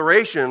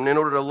declaration in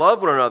order to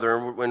love one another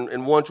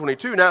in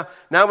 1:22,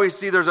 now we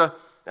see there's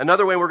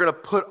another way we're going to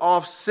put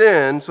off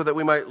sin so that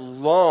we might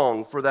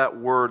long for that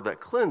word that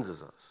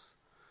cleanses us.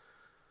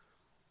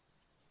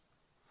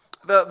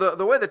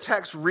 The way the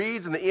text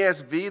reads in the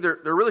ESV,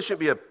 there really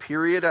shouldn't be a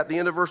period at the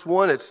end of verse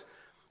 1.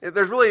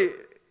 There's really,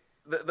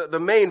 the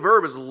main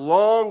verb is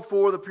long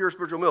for the pure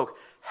spiritual milk,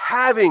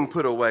 having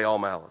put away all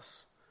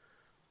malice.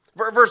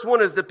 Verse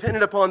 1 is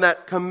dependent upon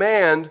that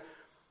command.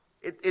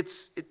 It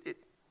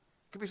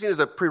could be seen as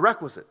a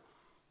prerequisite,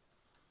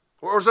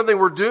 or something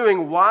we're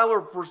doing while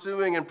we're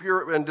pursuing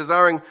and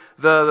desiring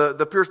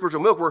the pure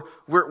spiritual milk.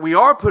 We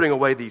are putting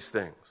away these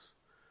things.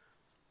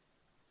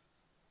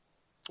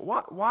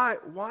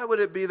 Why would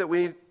it be that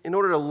we, in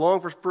order to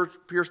long for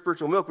pure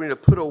spiritual milk, we need to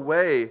put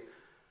away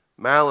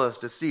malice,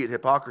 deceit,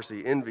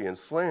 hypocrisy, envy, and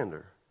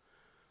slander?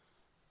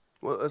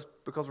 Well, that's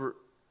because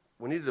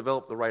we need to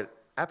develop the right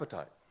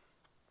appetite.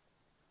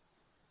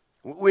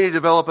 We need to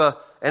develop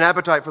an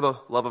appetite for the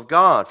love of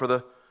God, for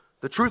the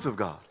truth of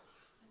God.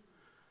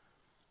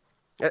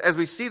 As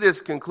we see this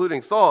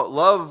concluding thought,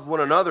 love one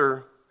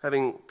another,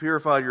 having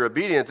purified your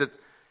obedience,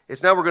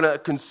 it's now we're going to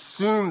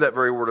consume that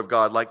very word of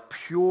God like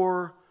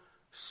pure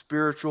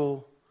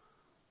spiritual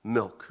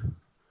milk.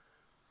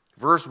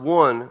 Verse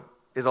 1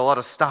 is a lot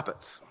of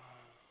stop-its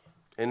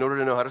in order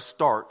to know how to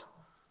start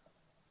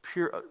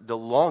the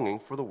longing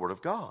for the word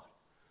of God.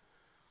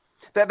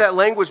 That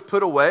language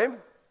put away,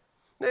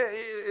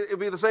 it would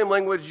be the same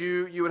language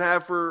you would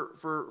have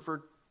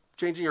for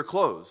changing your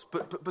clothes.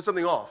 Put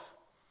something off.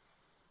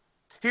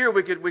 Here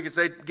we could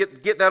say,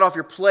 get that off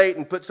your plate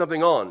and put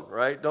something on,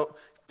 right? Don't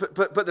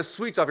put the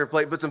sweets off your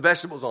plate, put some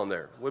vegetables on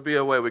there. Would be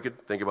a way we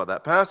could think about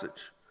that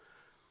passage.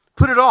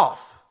 Put it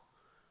off.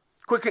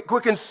 Quit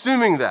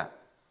consuming that.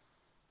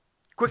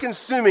 Quit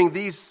consuming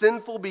these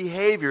sinful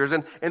behaviors.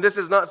 And this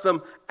is not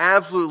some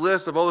absolute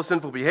list of all the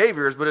sinful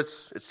behaviors, but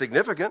it's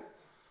significant.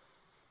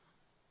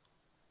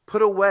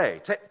 Put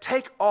away.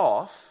 Take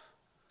off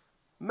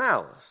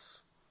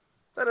malice.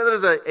 That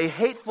is a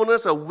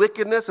hatefulness, a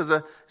wickedness.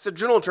 It's a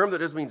general term that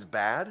just means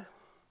bad.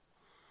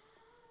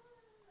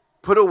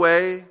 Put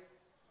away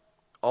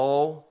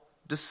all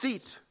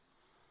deceit.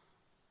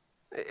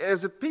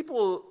 As the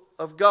people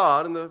of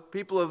God and the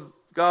people of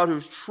God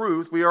whose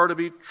truth, we are to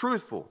be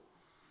truthful.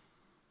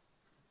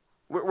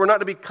 We're not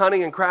to be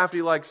cunning and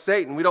crafty like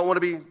Satan. We don't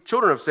want to be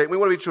children of Satan. We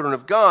want to be children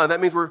of God.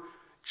 That means we're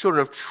children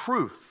of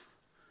truth.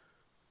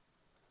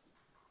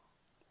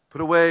 Put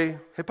away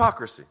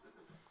hypocrisy.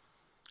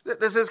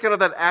 This is kind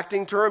of that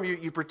acting term.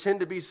 You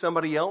pretend to be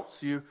somebody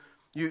else.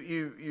 It's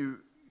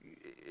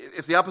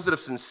the opposite of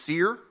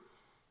sincere,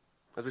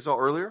 as we saw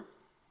earlier.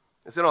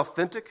 It's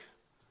inauthentic.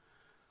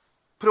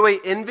 Put away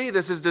envy.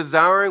 This is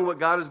desiring what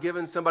God has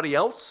given somebody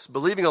else,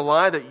 believing a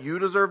lie that you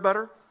deserve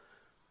better.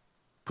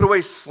 Put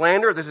away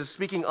slander. This is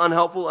speaking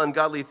unhelpful,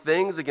 ungodly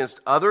things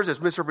against others.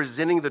 It's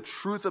misrepresenting the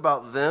truth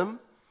about them.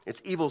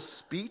 It's evil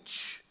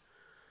speech.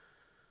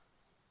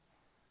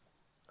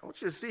 I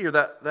want you to see here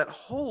that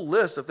whole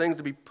list of things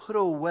to be put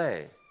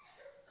away,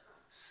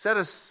 set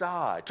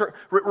aside,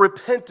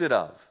 repented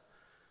of.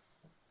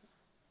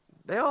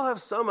 They all have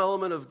some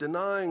element of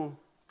denying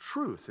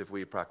truth if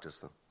we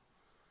practice them.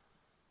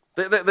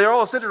 They're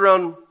all centered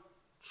around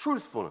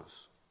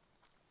truthfulness.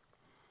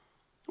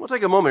 We'll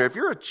take a moment here. If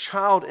you're a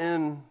child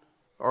in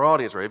our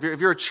audience, right? If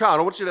you're a child,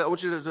 I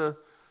want you to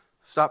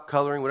stop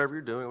coloring whatever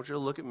you're doing. I want you to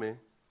look at me.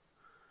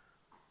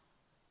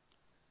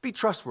 Be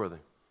trustworthy.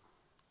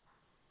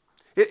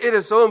 It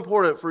is so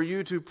important for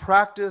you to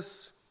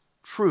practice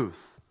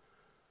truth,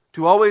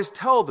 to always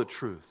tell the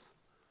truth,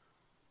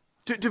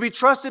 to be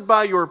trusted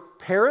by your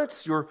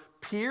parents, your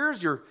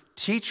peers, your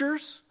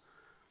teachers.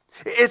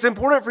 It's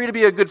important for you to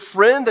be a good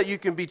friend, that you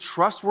can be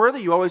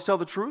trustworthy. You always tell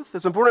the truth.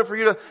 It's important for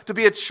you to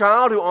be a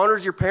child who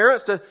honors your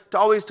parents, to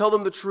always tell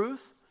them the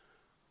truth.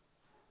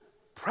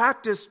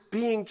 Practice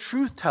being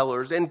truth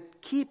tellers and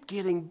keep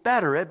getting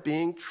better at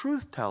being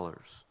truth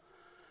tellers.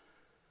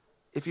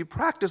 If you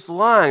practice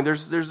lying,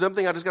 there's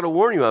something I just got to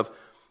warn you of.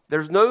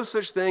 There's no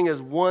such thing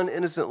as one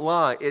innocent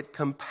lie. It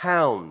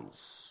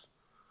compounds.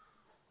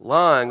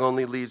 Lying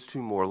only leads to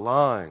more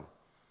lying.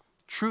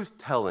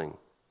 Truth-telling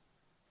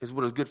is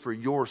what is good for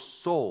your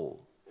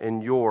soul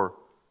and your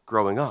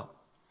growing up.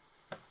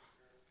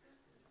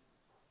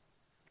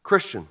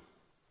 Christian,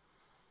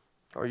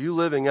 are you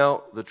living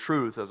out the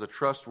truth as a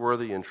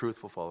trustworthy and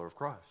truthful follower of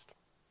Christ?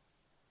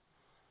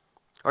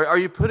 Are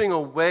you putting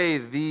away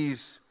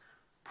these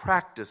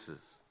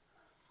practices?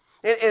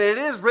 And it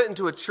is written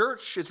to a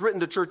church. It's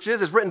written to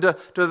churches. It's written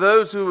to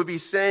those who would be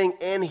saying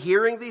and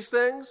hearing these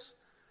things.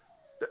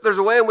 There's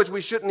a way in which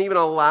we shouldn't even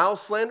allow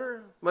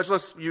slander, much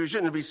less you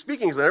shouldn't be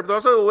speaking slander, but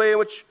there's also a way in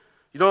which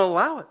you don't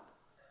allow it.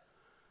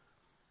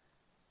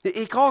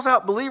 He calls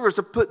out believers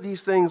to put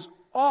these things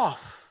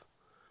off.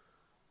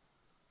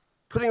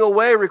 Putting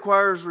away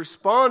requires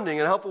responding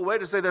in a helpful way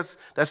to say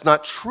that's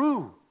not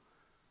true.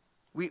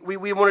 We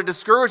want to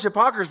discourage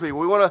hypocrisy.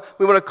 We want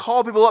to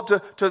call people up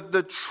to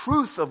the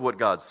truth of what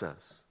God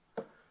says.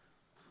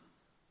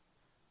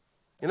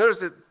 You notice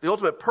that the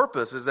ultimate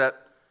purpose is that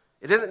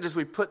it isn't just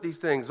we put these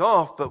things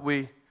off, but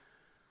we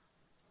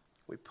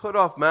put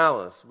off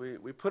malice.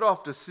 We put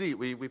off deceit.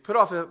 We put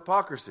off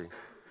hypocrisy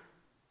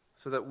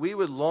so that we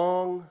would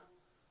long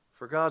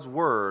for God's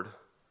word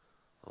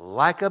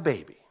like a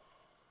baby.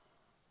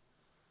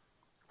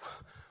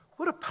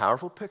 What a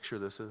powerful picture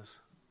this is.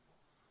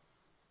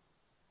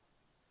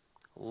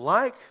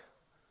 Like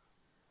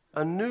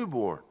a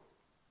newborn,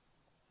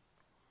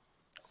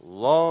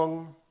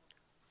 long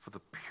for the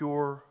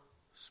pure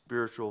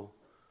spiritual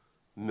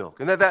milk.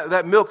 And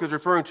that milk is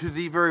referring to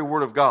the very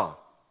Word of God.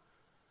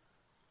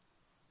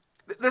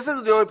 This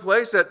isn't the only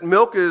place that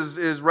milk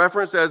is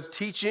referenced as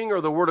teaching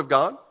or the Word of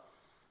God.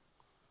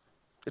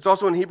 It's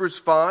also in Hebrews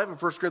 5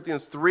 and 1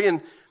 Corinthians 3.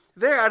 And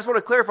there, I just want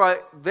to clarify,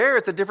 there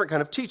it's a different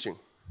kind of teaching.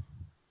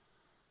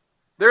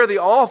 There the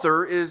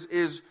author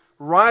is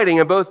writing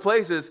in both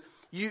places,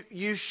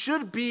 you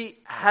should be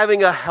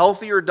having a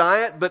healthier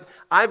diet, but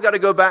I've got to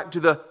go back to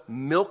the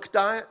milk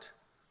diet.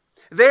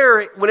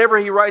 There, whenever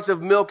he writes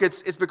of milk,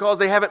 it's because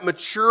they haven't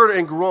matured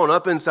and grown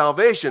up in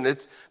salvation.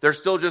 They're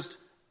still just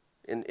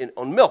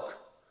on milk.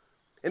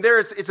 And there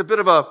it's a bit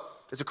of a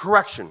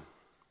correction.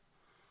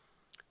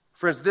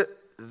 Friends,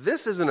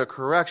 this isn't a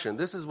correction.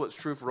 This is what's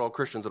true for all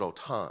Christians at all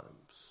times.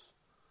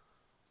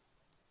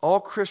 All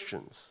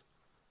Christians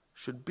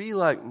should be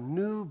like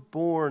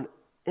newborn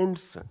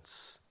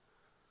infants,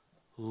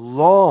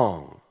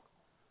 long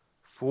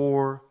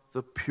for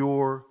the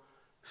pure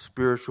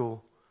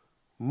spiritual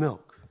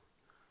milk.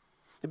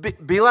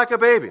 Be like a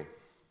baby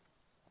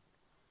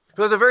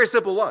who has a very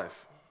simple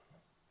life.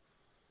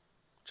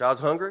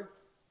 Child's hungry.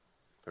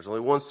 There's only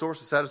one source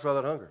to satisfy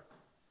that hunger.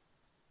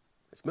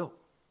 It's milk.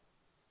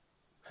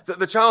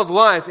 The child's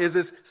life is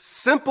this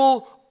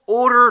simple,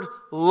 ordered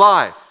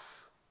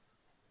life.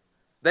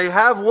 They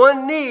have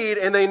one need,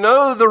 and they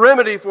know the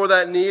remedy for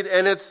that need,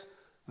 and it's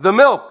the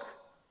milk.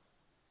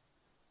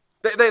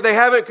 They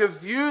haven't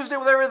confused it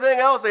with everything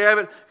else. They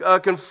haven't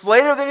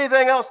conflated with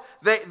anything else.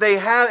 They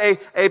have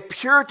a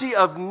purity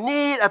of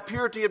need, a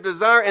purity of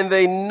desire, and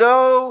they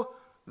know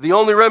the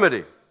only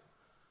remedy.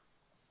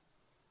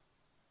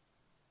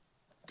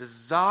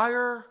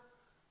 Desire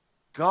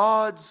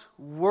God's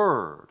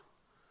word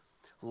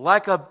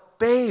like a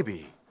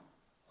baby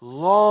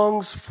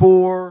longs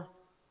for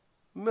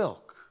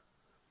milk.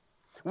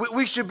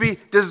 We should be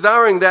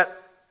desiring that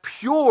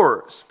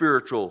pure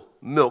spiritual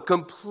milk,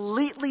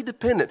 completely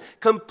dependent,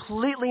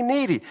 completely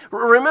needy.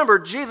 Remember,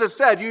 Jesus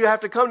said, you have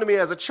to come to me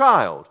as a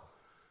child.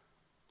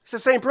 It's the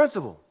same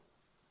principle.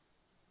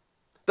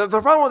 The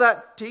problem with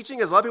that teaching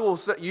is a lot of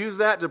people use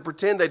that to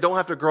pretend they don't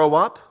have to grow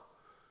up.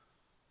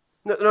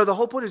 No, the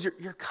whole point is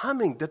you're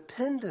coming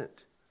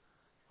dependent,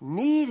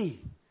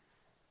 needy,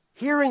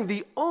 hearing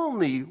the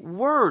only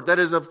word that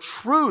is of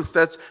truth,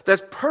 that's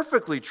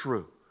perfectly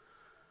true.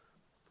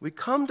 We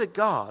come to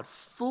God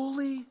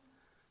fully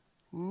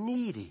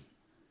needy.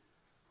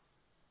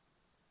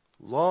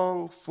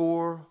 Long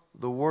for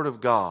the word of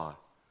God,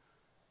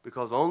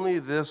 because only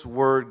this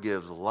word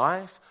gives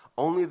life,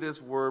 only this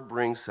word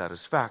brings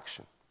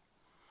satisfaction.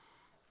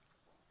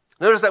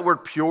 Notice that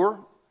word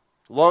pure,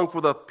 long for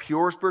the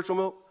pure spiritual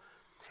milk.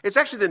 It's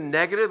actually the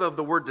negative of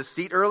the word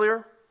deceit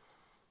earlier.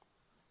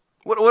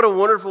 What a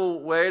wonderful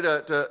way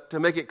to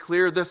make it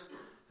clear. This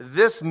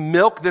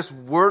milk, this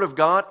word of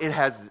God, it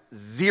has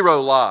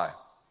zero lie.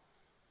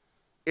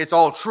 It's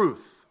all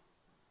truth.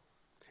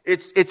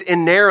 It's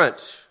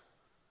inerrant.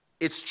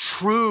 It's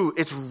true.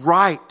 It's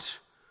right.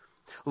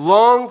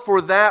 Long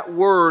for that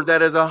word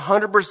that is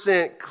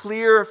 100%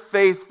 clear,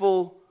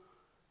 faithful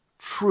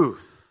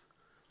truth.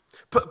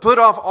 Put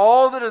off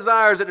all the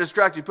desires that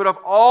distract you. Put off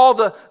all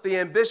the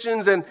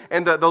ambitions and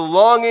the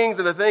longings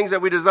and the things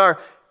that we desire.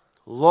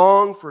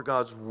 Long for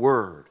God's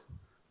word.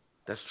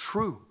 That's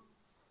true.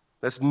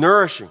 That's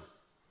nourishing.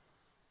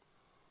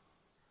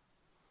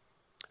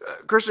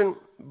 Christian,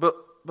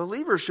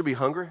 believers should be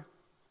hungry.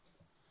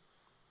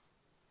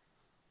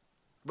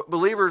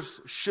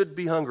 Believers should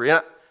be hungry.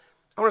 And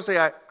I want to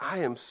say I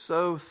am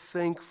so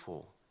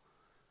thankful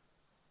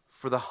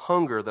for the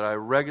hunger that I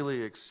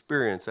regularly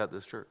experience at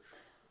this church.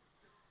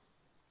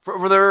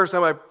 For the first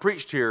time I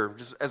preached here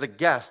just as a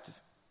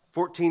guest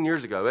 14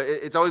 years ago,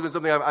 it's always been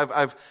something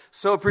I've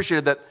so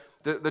appreciated, that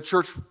the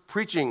church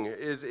preaching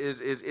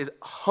is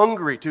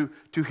hungry to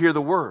hear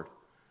the word.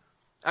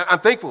 I'm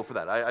thankful for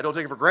that. I don't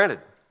take it for granted.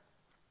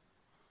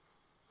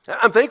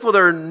 I'm thankful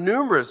there are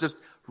numerous just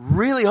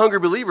really hungry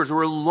believers who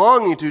are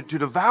longing to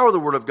devour the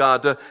word of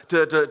God,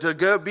 to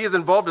go be as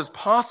involved as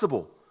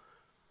possible.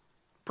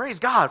 Praise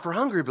God for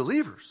hungry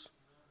believers.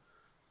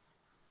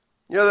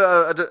 You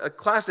know, a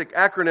classic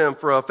acronym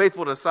for a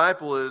faithful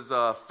disciple is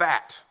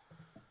FAT.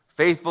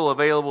 Faithful,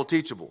 available,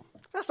 teachable.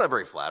 That's not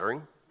very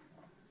flattering.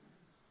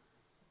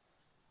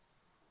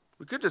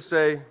 We could just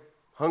say,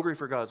 hungry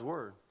for God's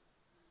word.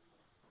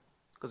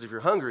 Because if you're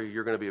hungry,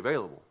 you're going to be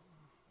available.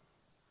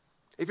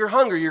 If you're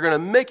hungry, you're going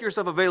to make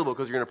yourself available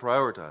because you're going to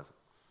prioritize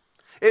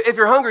it. If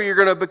you're hungry, you're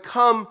going to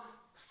become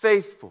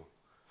faithful.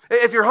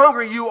 If you're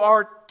hungry, you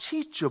are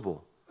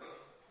teachable.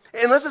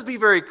 And let's just be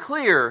very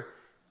clear,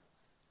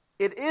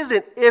 it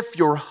isn't if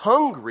you're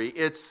hungry,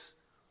 it's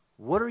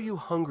what are you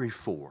hungry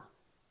for?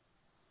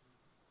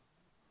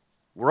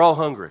 We're all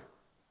hungry.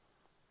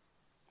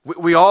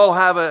 We all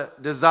have a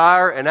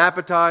desire, an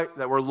appetite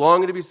that we're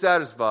longing to be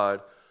satisfied.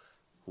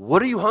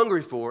 What are you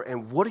hungry for,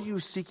 and what are you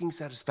seeking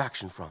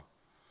satisfaction from?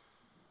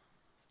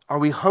 Are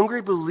we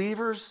hungry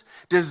believers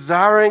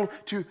desiring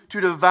to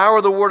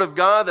devour the word of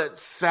God that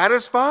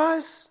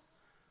satisfies?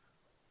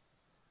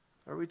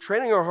 Are we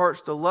training our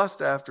hearts to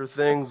lust after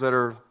things that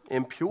are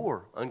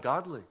impure,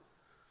 ungodly,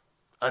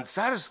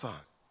 unsatisfying?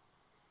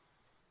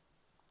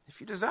 If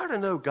you desire to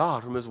know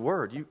God from his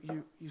word,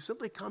 you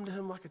simply come to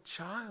him like a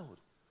child.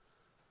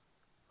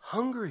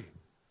 Hungry,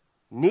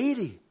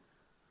 needy,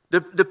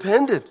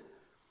 dependent.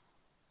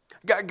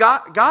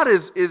 God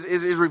is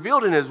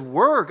revealed in his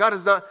word. God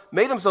has not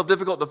made himself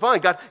difficult to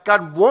find.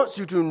 God wants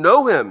you to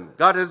know him.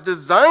 God has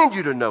designed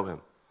you to know him.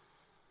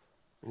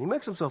 And he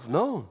makes himself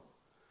known.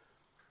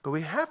 But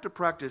we have to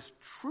practice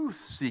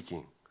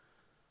truth-seeking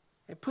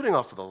and putting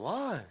off the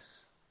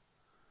lies.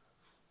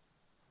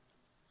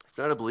 If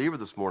you're not a believer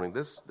this morning,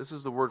 this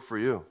is the word for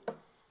you.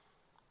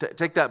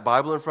 Take that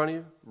Bible in front of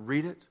you,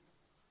 read it.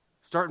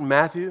 Start in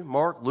Matthew,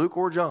 Mark, Luke,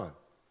 or John.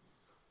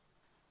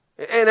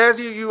 And as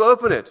you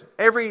open it,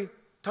 every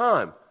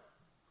time,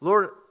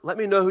 Lord, let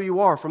me know who you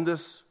are from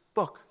this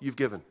book you've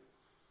given.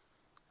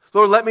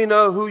 Lord, let me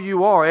know who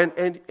you are.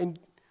 And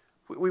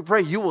we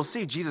pray you will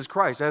see Jesus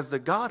Christ as the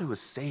God who has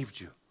saved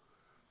you.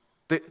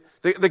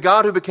 The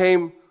God who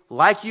became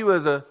like you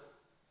as a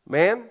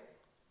man,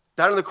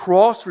 died on the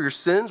cross for your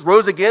sins,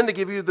 rose again to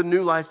give you the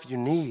new life you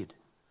need.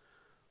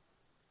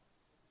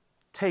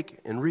 Take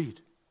and read.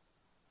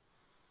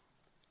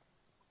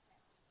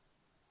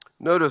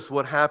 Notice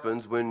what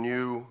happens when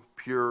you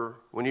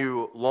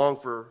long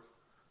for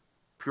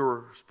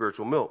pure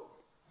spiritual milk.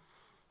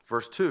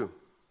 Verse 2.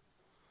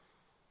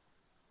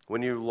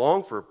 When you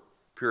long for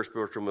pure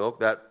spiritual milk,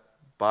 that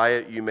by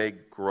it you may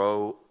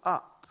grow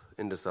up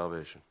into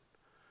salvation.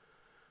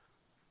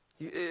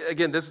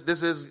 Again, this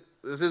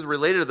is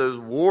related to those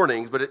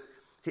warnings, but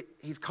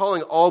he's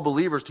calling all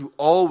believers to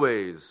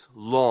always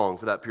long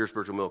for that pure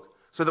spiritual milk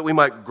so that we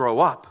might grow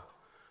up.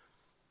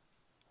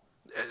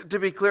 To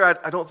be clear,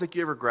 I don't think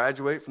you ever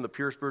graduate from the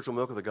pure spiritual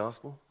milk of the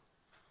gospel.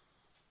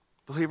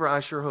 Believer, I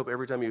sure hope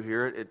every time you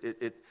hear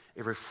it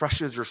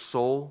refreshes your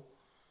soul.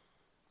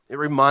 It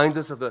reminds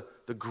us of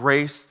the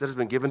grace that has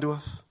been given to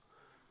us.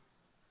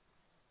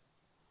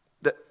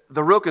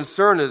 The real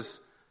concern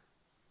is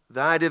the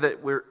idea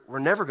that we're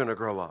never going to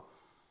grow up.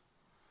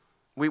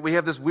 We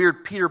have this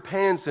weird Peter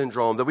Pan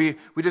syndrome that we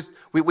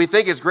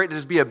think it's great to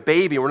just be a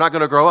baby and we're not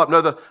going to grow up.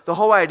 No, the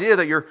whole idea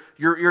that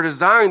you're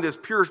desiring this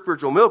pure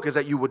spiritual milk is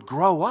that you would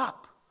grow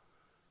up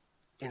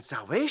in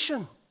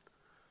salvation.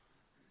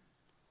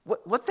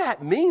 What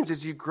that means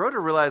is you grow to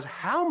realize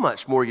how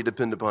much more you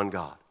depend upon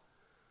God.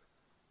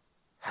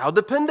 How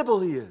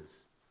dependable he is.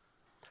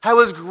 How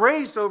his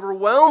grace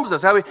overwhelms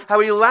us, how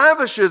he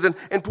lavishes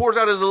and pours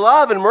out his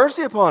love and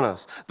mercy upon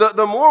us.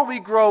 The more we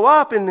grow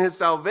up in his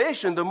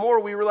salvation, the more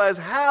we realize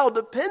how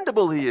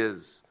dependable he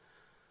is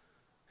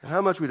and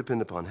how much we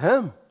depend upon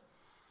him.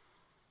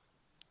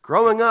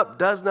 Growing up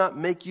does not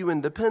make you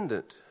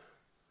independent.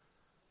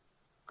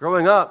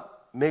 Growing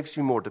up makes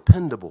you more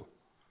dependable.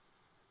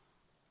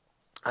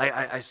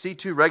 I see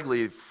too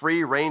regularly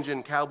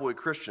free-ranging cowboy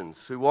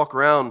Christians who walk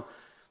around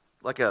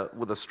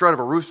with a strut of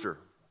a rooster.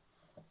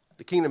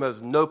 The kingdom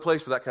has no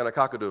place for that kind of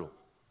cockadoodle.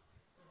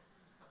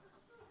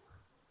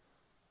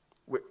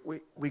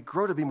 We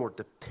grow to be more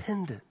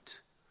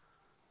dependent.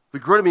 We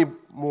grow to be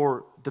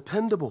more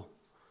dependable.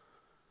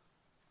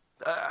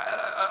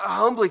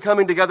 Humbly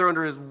coming together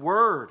under his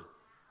word.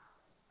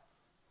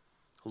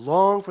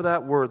 Long for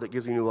that word that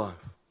gives you new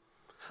life.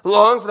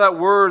 Long for that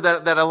word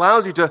that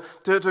allows you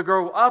to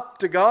grow up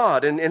to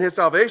God and His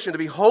salvation, to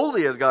be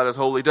holy as God is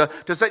holy,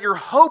 to set your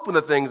hope in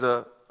the things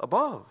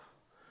above.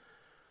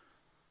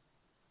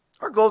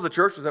 Our goal as a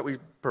church is that we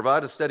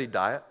provide a steady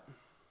diet.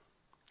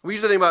 We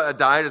usually think about a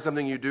diet as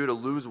something you do to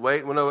lose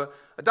weight. Well, no,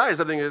 a diet is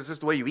something that's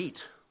just the way you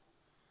eat.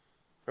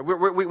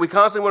 We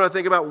constantly want to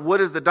think about what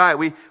is the diet.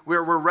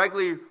 We're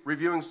regularly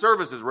reviewing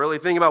services, really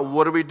thinking about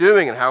what are we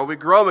doing and how are we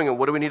growing and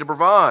what do we need to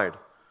provide.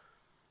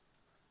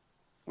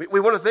 We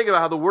want to think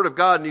about how the Word of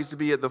God needs to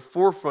be at the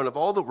forefront of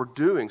all that we're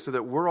doing so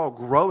that we're all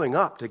growing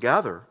up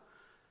together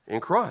in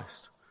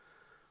Christ.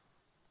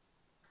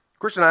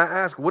 Christian, I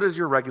ask, what is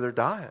your regular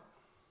diet?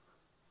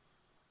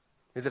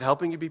 Is it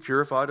helping you be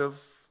purified of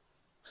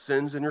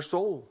sins in your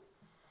soul?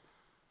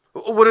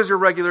 What is your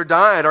regular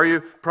diet? Are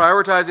you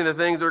prioritizing the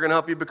things that are going to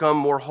help you become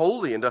more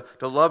holy and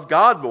to love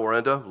God more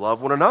and to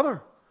love one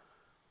another?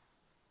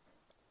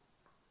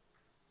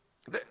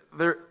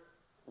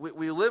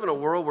 We live in a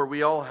world where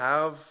we all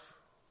have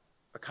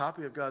a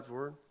copy of God's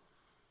Word.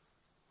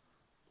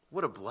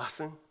 What a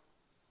blessing.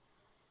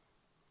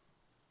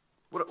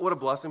 What a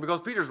blessing.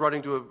 Because Peter's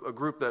writing to a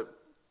group that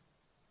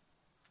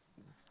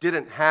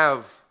didn't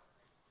have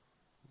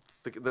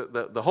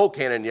the whole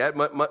canon yet,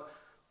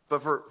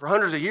 but for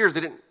hundreds of years,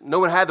 no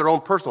one had their own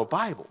personal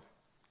Bible,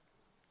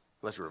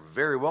 unless you were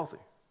very wealthy.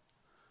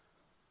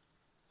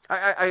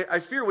 I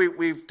fear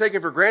we've taken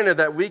for granted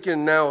that we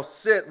can now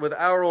sit with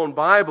our own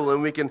Bible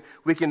and we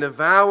can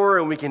devour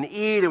and we can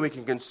eat and we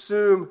can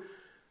consume.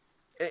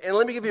 And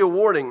let me give you a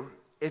warning.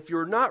 If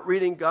you're not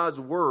reading God's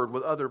Word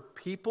with other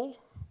people,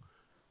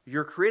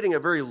 you're creating a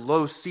very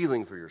low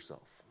ceiling for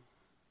yourself.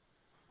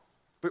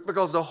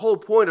 Because the whole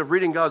point of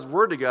reading God's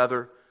Word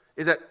together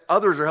is that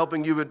others are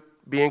helping you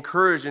be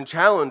encouraged and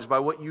challenged by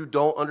what you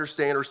don't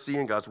understand or see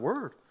in God's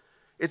Word.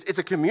 It's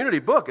a community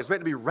book. It's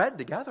meant to be read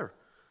together.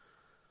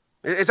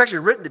 It's actually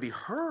written to be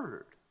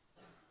heard.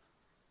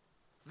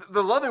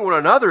 The loving one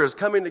another is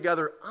coming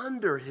together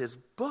under His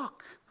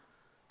book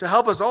to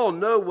help us all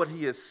know what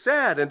He has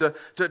said and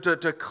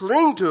to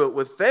cling to it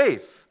with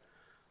faith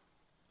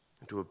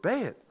and to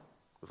obey it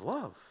with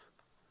love.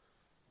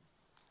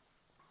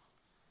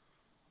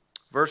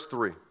 Verse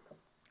 3.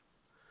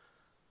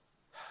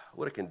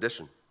 What a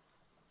condition.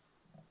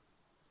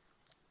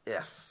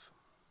 If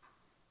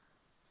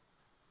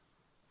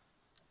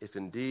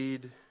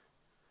indeed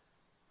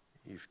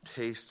you've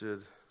tasted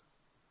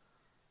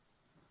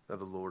that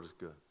the Lord is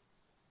good.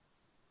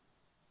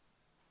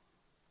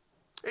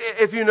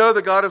 If you know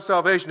the God of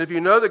salvation, if you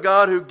know the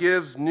God who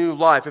gives new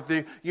life,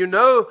 you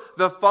know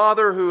the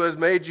Father who has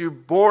made you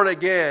born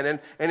again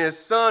and His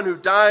Son who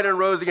died and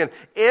rose again,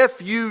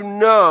 if you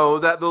know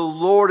that the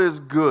Lord is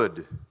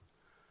good,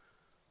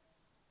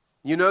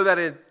 you know that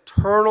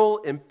eternal,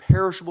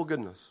 imperishable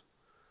goodness.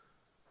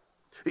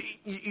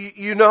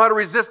 You know how to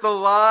resist the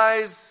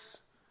lies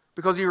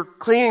because you're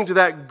clinging to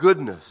that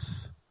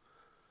goodness.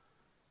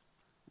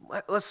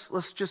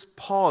 Let's just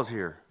pause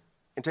here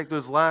and take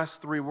those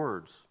last 4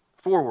 words.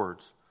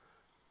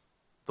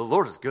 The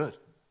Lord is good.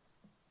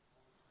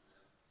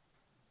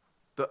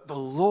 The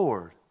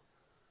Lord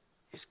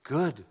is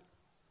good.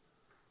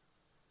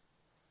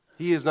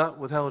 He has not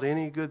withheld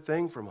any good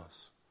thing from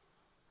us.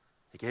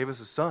 He gave us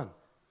His Son.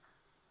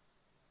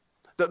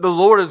 The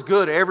Lord is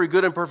good. Every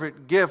good and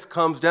perfect gift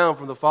comes down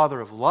from the Father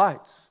of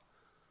lights.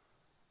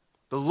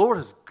 The Lord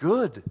is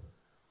good.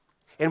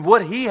 And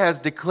what He has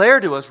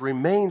declared to us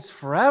remains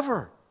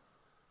forever.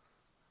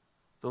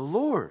 The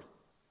Lord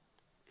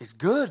is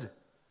good.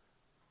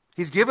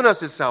 He's given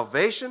us His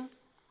salvation.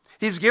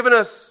 He's given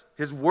us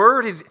His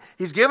Word.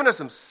 He's given us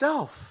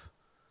Himself.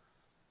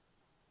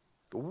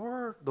 The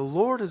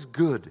Lord is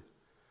good.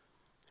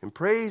 And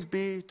praise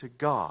be to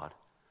God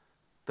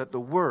that the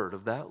word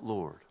of that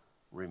Lord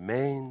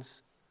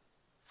remains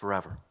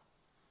forever.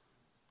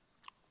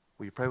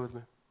 Will you pray with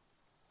me?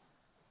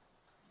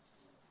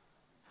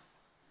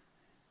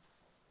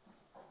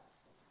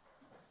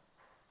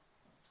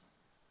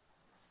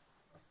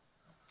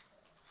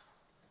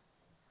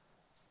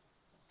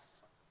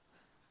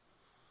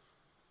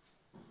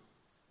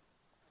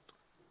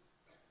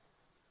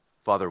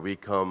 Father, we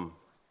come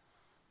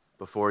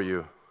before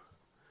you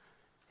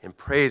and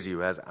praise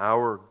you as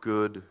our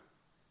good,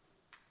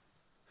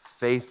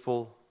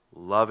 faithful,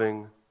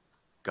 loving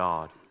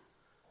God.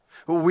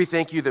 We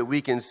thank you that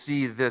we can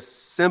see this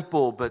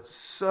simple but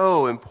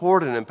so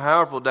important and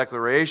powerful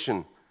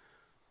declaration.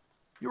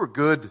 You are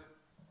good.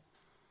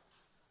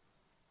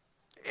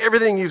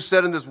 Everything you've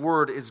said in this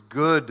word is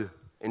good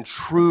and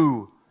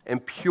true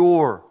and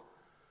pure.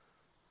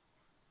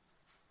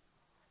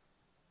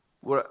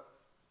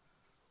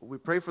 We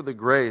pray for the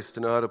grace to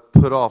know how to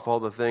put off all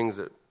the things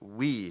that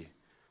we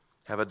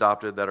have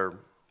adopted that are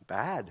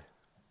bad.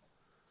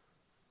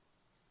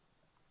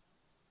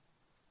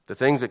 The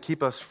things that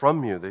keep us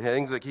from you, the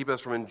things that keep us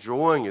from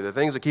enjoying you, the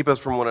things that keep us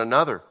from one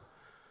another.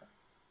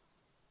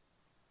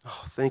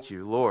 Oh, thank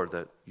you, Lord,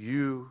 that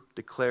you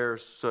declare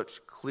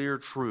such clear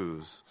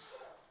truths.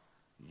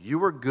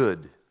 You are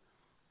good.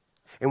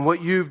 And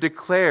what you've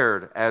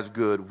declared as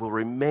good will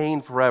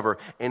remain forever.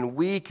 And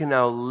we can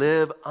now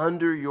live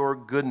under your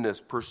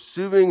goodness,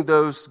 pursuing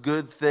those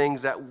good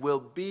things that will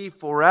be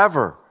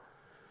forever.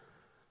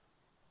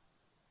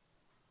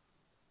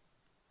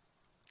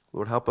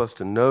 Lord, help us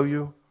to know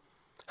you.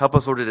 Help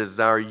us, Lord, to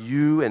desire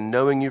you and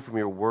knowing you from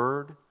your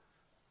word.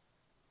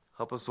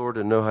 Help us, Lord,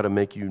 to know how to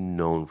make you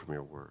known from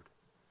your word.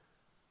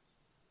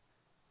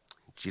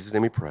 In Jesus'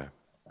 name we pray.